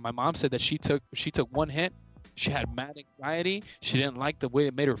mom said that she took one hit. She had mad anxiety. She didn't like the way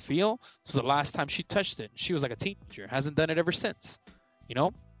it made her feel. This was the last time she touched it. She was like a teenager. Hasn't done it ever since.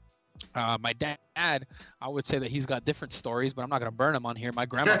 My dad, I would say that he's got different stories, but I'm not going to burn him on here. My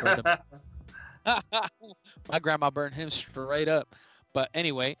grandma burned him. My grandma burned him straight up. But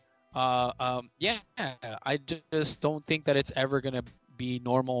anyway, I just don't think that it's ever going to be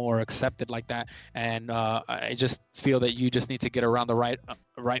normal or accepted like that. And I just feel that you just need to get around the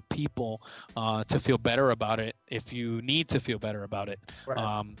right people to feel better about it if you need to feel better about it.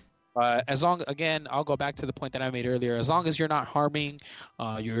 Right. Again, I'll go back to the point that I made earlier. As long as you're not harming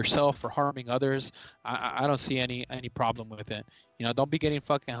yourself or harming others, I don't see any problem with it. Don't be getting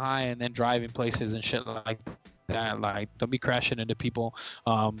fucking high and then driving places and shit like that. Like, don't be crashing into people.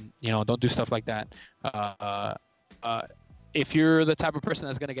 Don't do stuff like that. If you're the type of person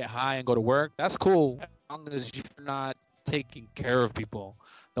that's gonna get high and go to work, that's cool. As long as you're not taking care of people.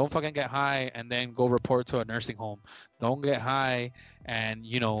 Don't fucking get high and then go report to a nursing home. Don't get high and,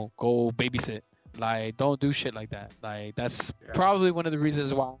 go babysit. Like, don't do shit like that. Like, that's probably one of the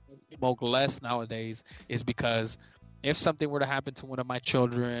reasons why I smoke less nowadays, is because if something were to happen to one of my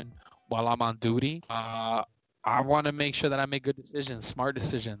children while I'm on duty, I want to make sure that I make good decisions, smart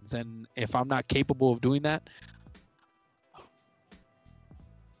decisions. And if I'm not capable of doing that...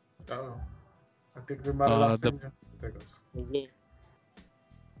 I think we might have lost him. There goes.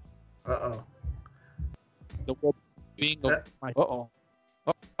 Uh-oh. The being Uh-oh.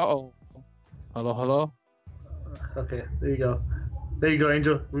 Uh-oh. Hello? Okay, there you go,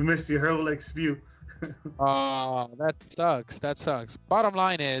 Angel. We missed you. Her like spew. That sucks. Bottom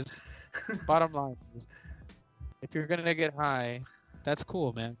line is, if you're gonna get high, that's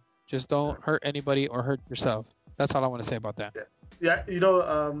cool, man. Just don't hurt anybody or hurt yourself. That's all I want to say about that. Yeah,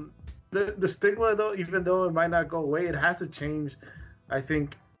 the stigma, though, even though it might not go away, it has to change, I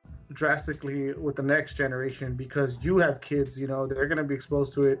think, drastically with the next generation, because you have kids, they're going to be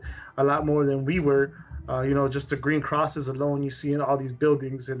exposed to it a lot more than we were. Just the green crosses alone, you see in all these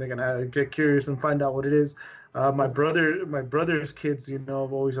buildings, and they're going to get curious and find out what it is. My brother's kids, are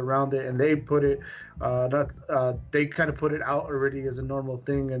always around it, and they put it, they kind of put it out already as a normal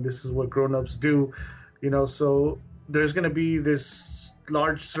thing, and this is what grown-ups do, so there's going to be this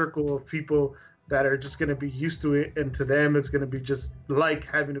large circle of people that are just going to be used to it, and to them it's going to be just like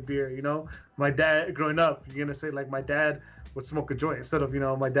having a beer. My dad, growing up, you're going to say, like, my dad would smoke a joint instead of,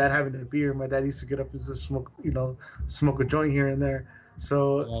 my dad having a beer. My dad used to get up and just smoke a joint here and there.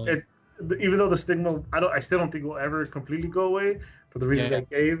 So even though the stigma, I still don't think it will ever completely go away for the reasons I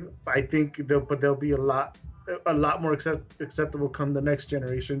gave. I think there'll be a lot more acceptable come the next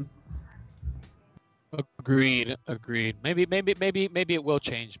generation. Agreed. Maybe it will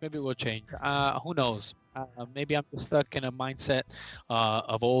change. Who knows? Maybe I'm just stuck in a mindset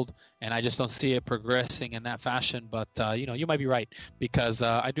of old, and I just don't see it progressing in that fashion. But you might be right, because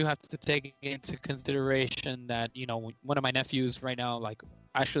I do have to take into consideration that one of my nephews right now, like,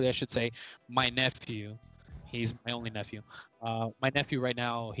 actually I should say my nephew, He's my only nephew. My nephew right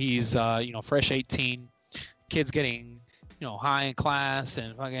now, he's fresh 18. Kid's getting high in class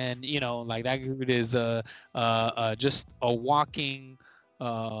and fucking like that dude is just a walking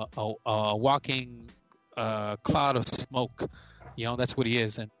cloud of smoke. That's what he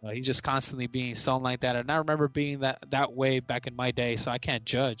is, and he's just constantly being someone like that. And I remember being that way back in my day, so I can't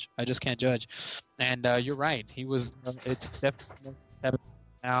judge. I just can't judge. And you're right. He was. It's definitely better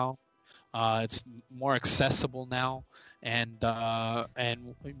now. It's more accessible now, and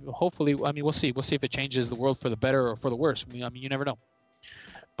hopefully, I mean, we'll see. We'll see if it changes the world for the better or for the worse. I mean, you never know.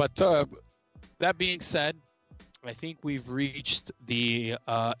 But that being said, I think we've reached the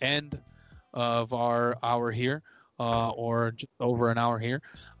end of our hour here. Or just over an hour here.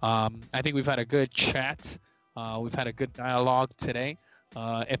 I think we've had a good chat. We've had a good dialogue today.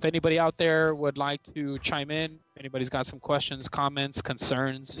 If anybody out there would like to chime in, anybody's got some questions, comments,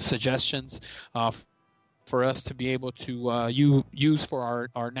 concerns, suggestions for us to be able to use for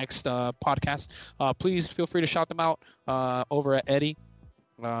our next podcast, please feel free to shout them out over at Eddie.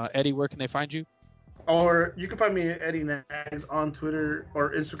 Eddie, where can they find you? Or you can find me at Eddie Nags on Twitter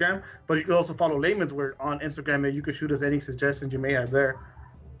or Instagram, but you can also follow Layman's Word on Instagram, and you can shoot us any suggestions you may have there.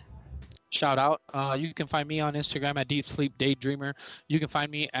 Shout out. You can find me on Instagram at Deep Sleep Daydreamer. You can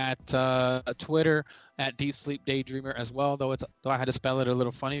find me at Twitter at Deep Sleep Daydreamer as well, though I had to spell it a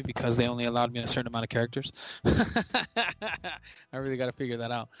little funny because they only allowed me a certain amount of characters. I really got to figure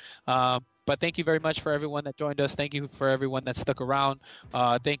that out. But thank you very much for everyone that joined us. Thank you for everyone that stuck around.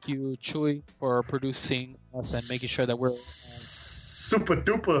 Thank you, Chewy, for producing us and making sure that we're super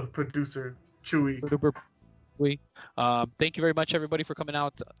duper producer, Chewy. Super Chewy. Thank you very much, everybody, for coming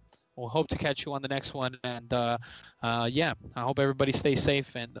out. We'll hope to catch you on the next one. And I hope everybody stays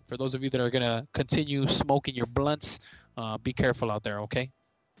safe. And for those of you that are going to continue smoking your blunts, be careful out there, okay?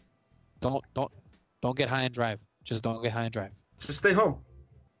 Don't get high and drive. Just don't get high and drive. Just stay home.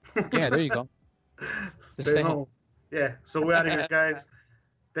 Yeah, there you go. Just stay home. Yeah, so we're out of here, guys.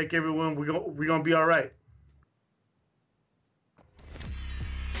 Thank you, everyone. We're gonna be all right.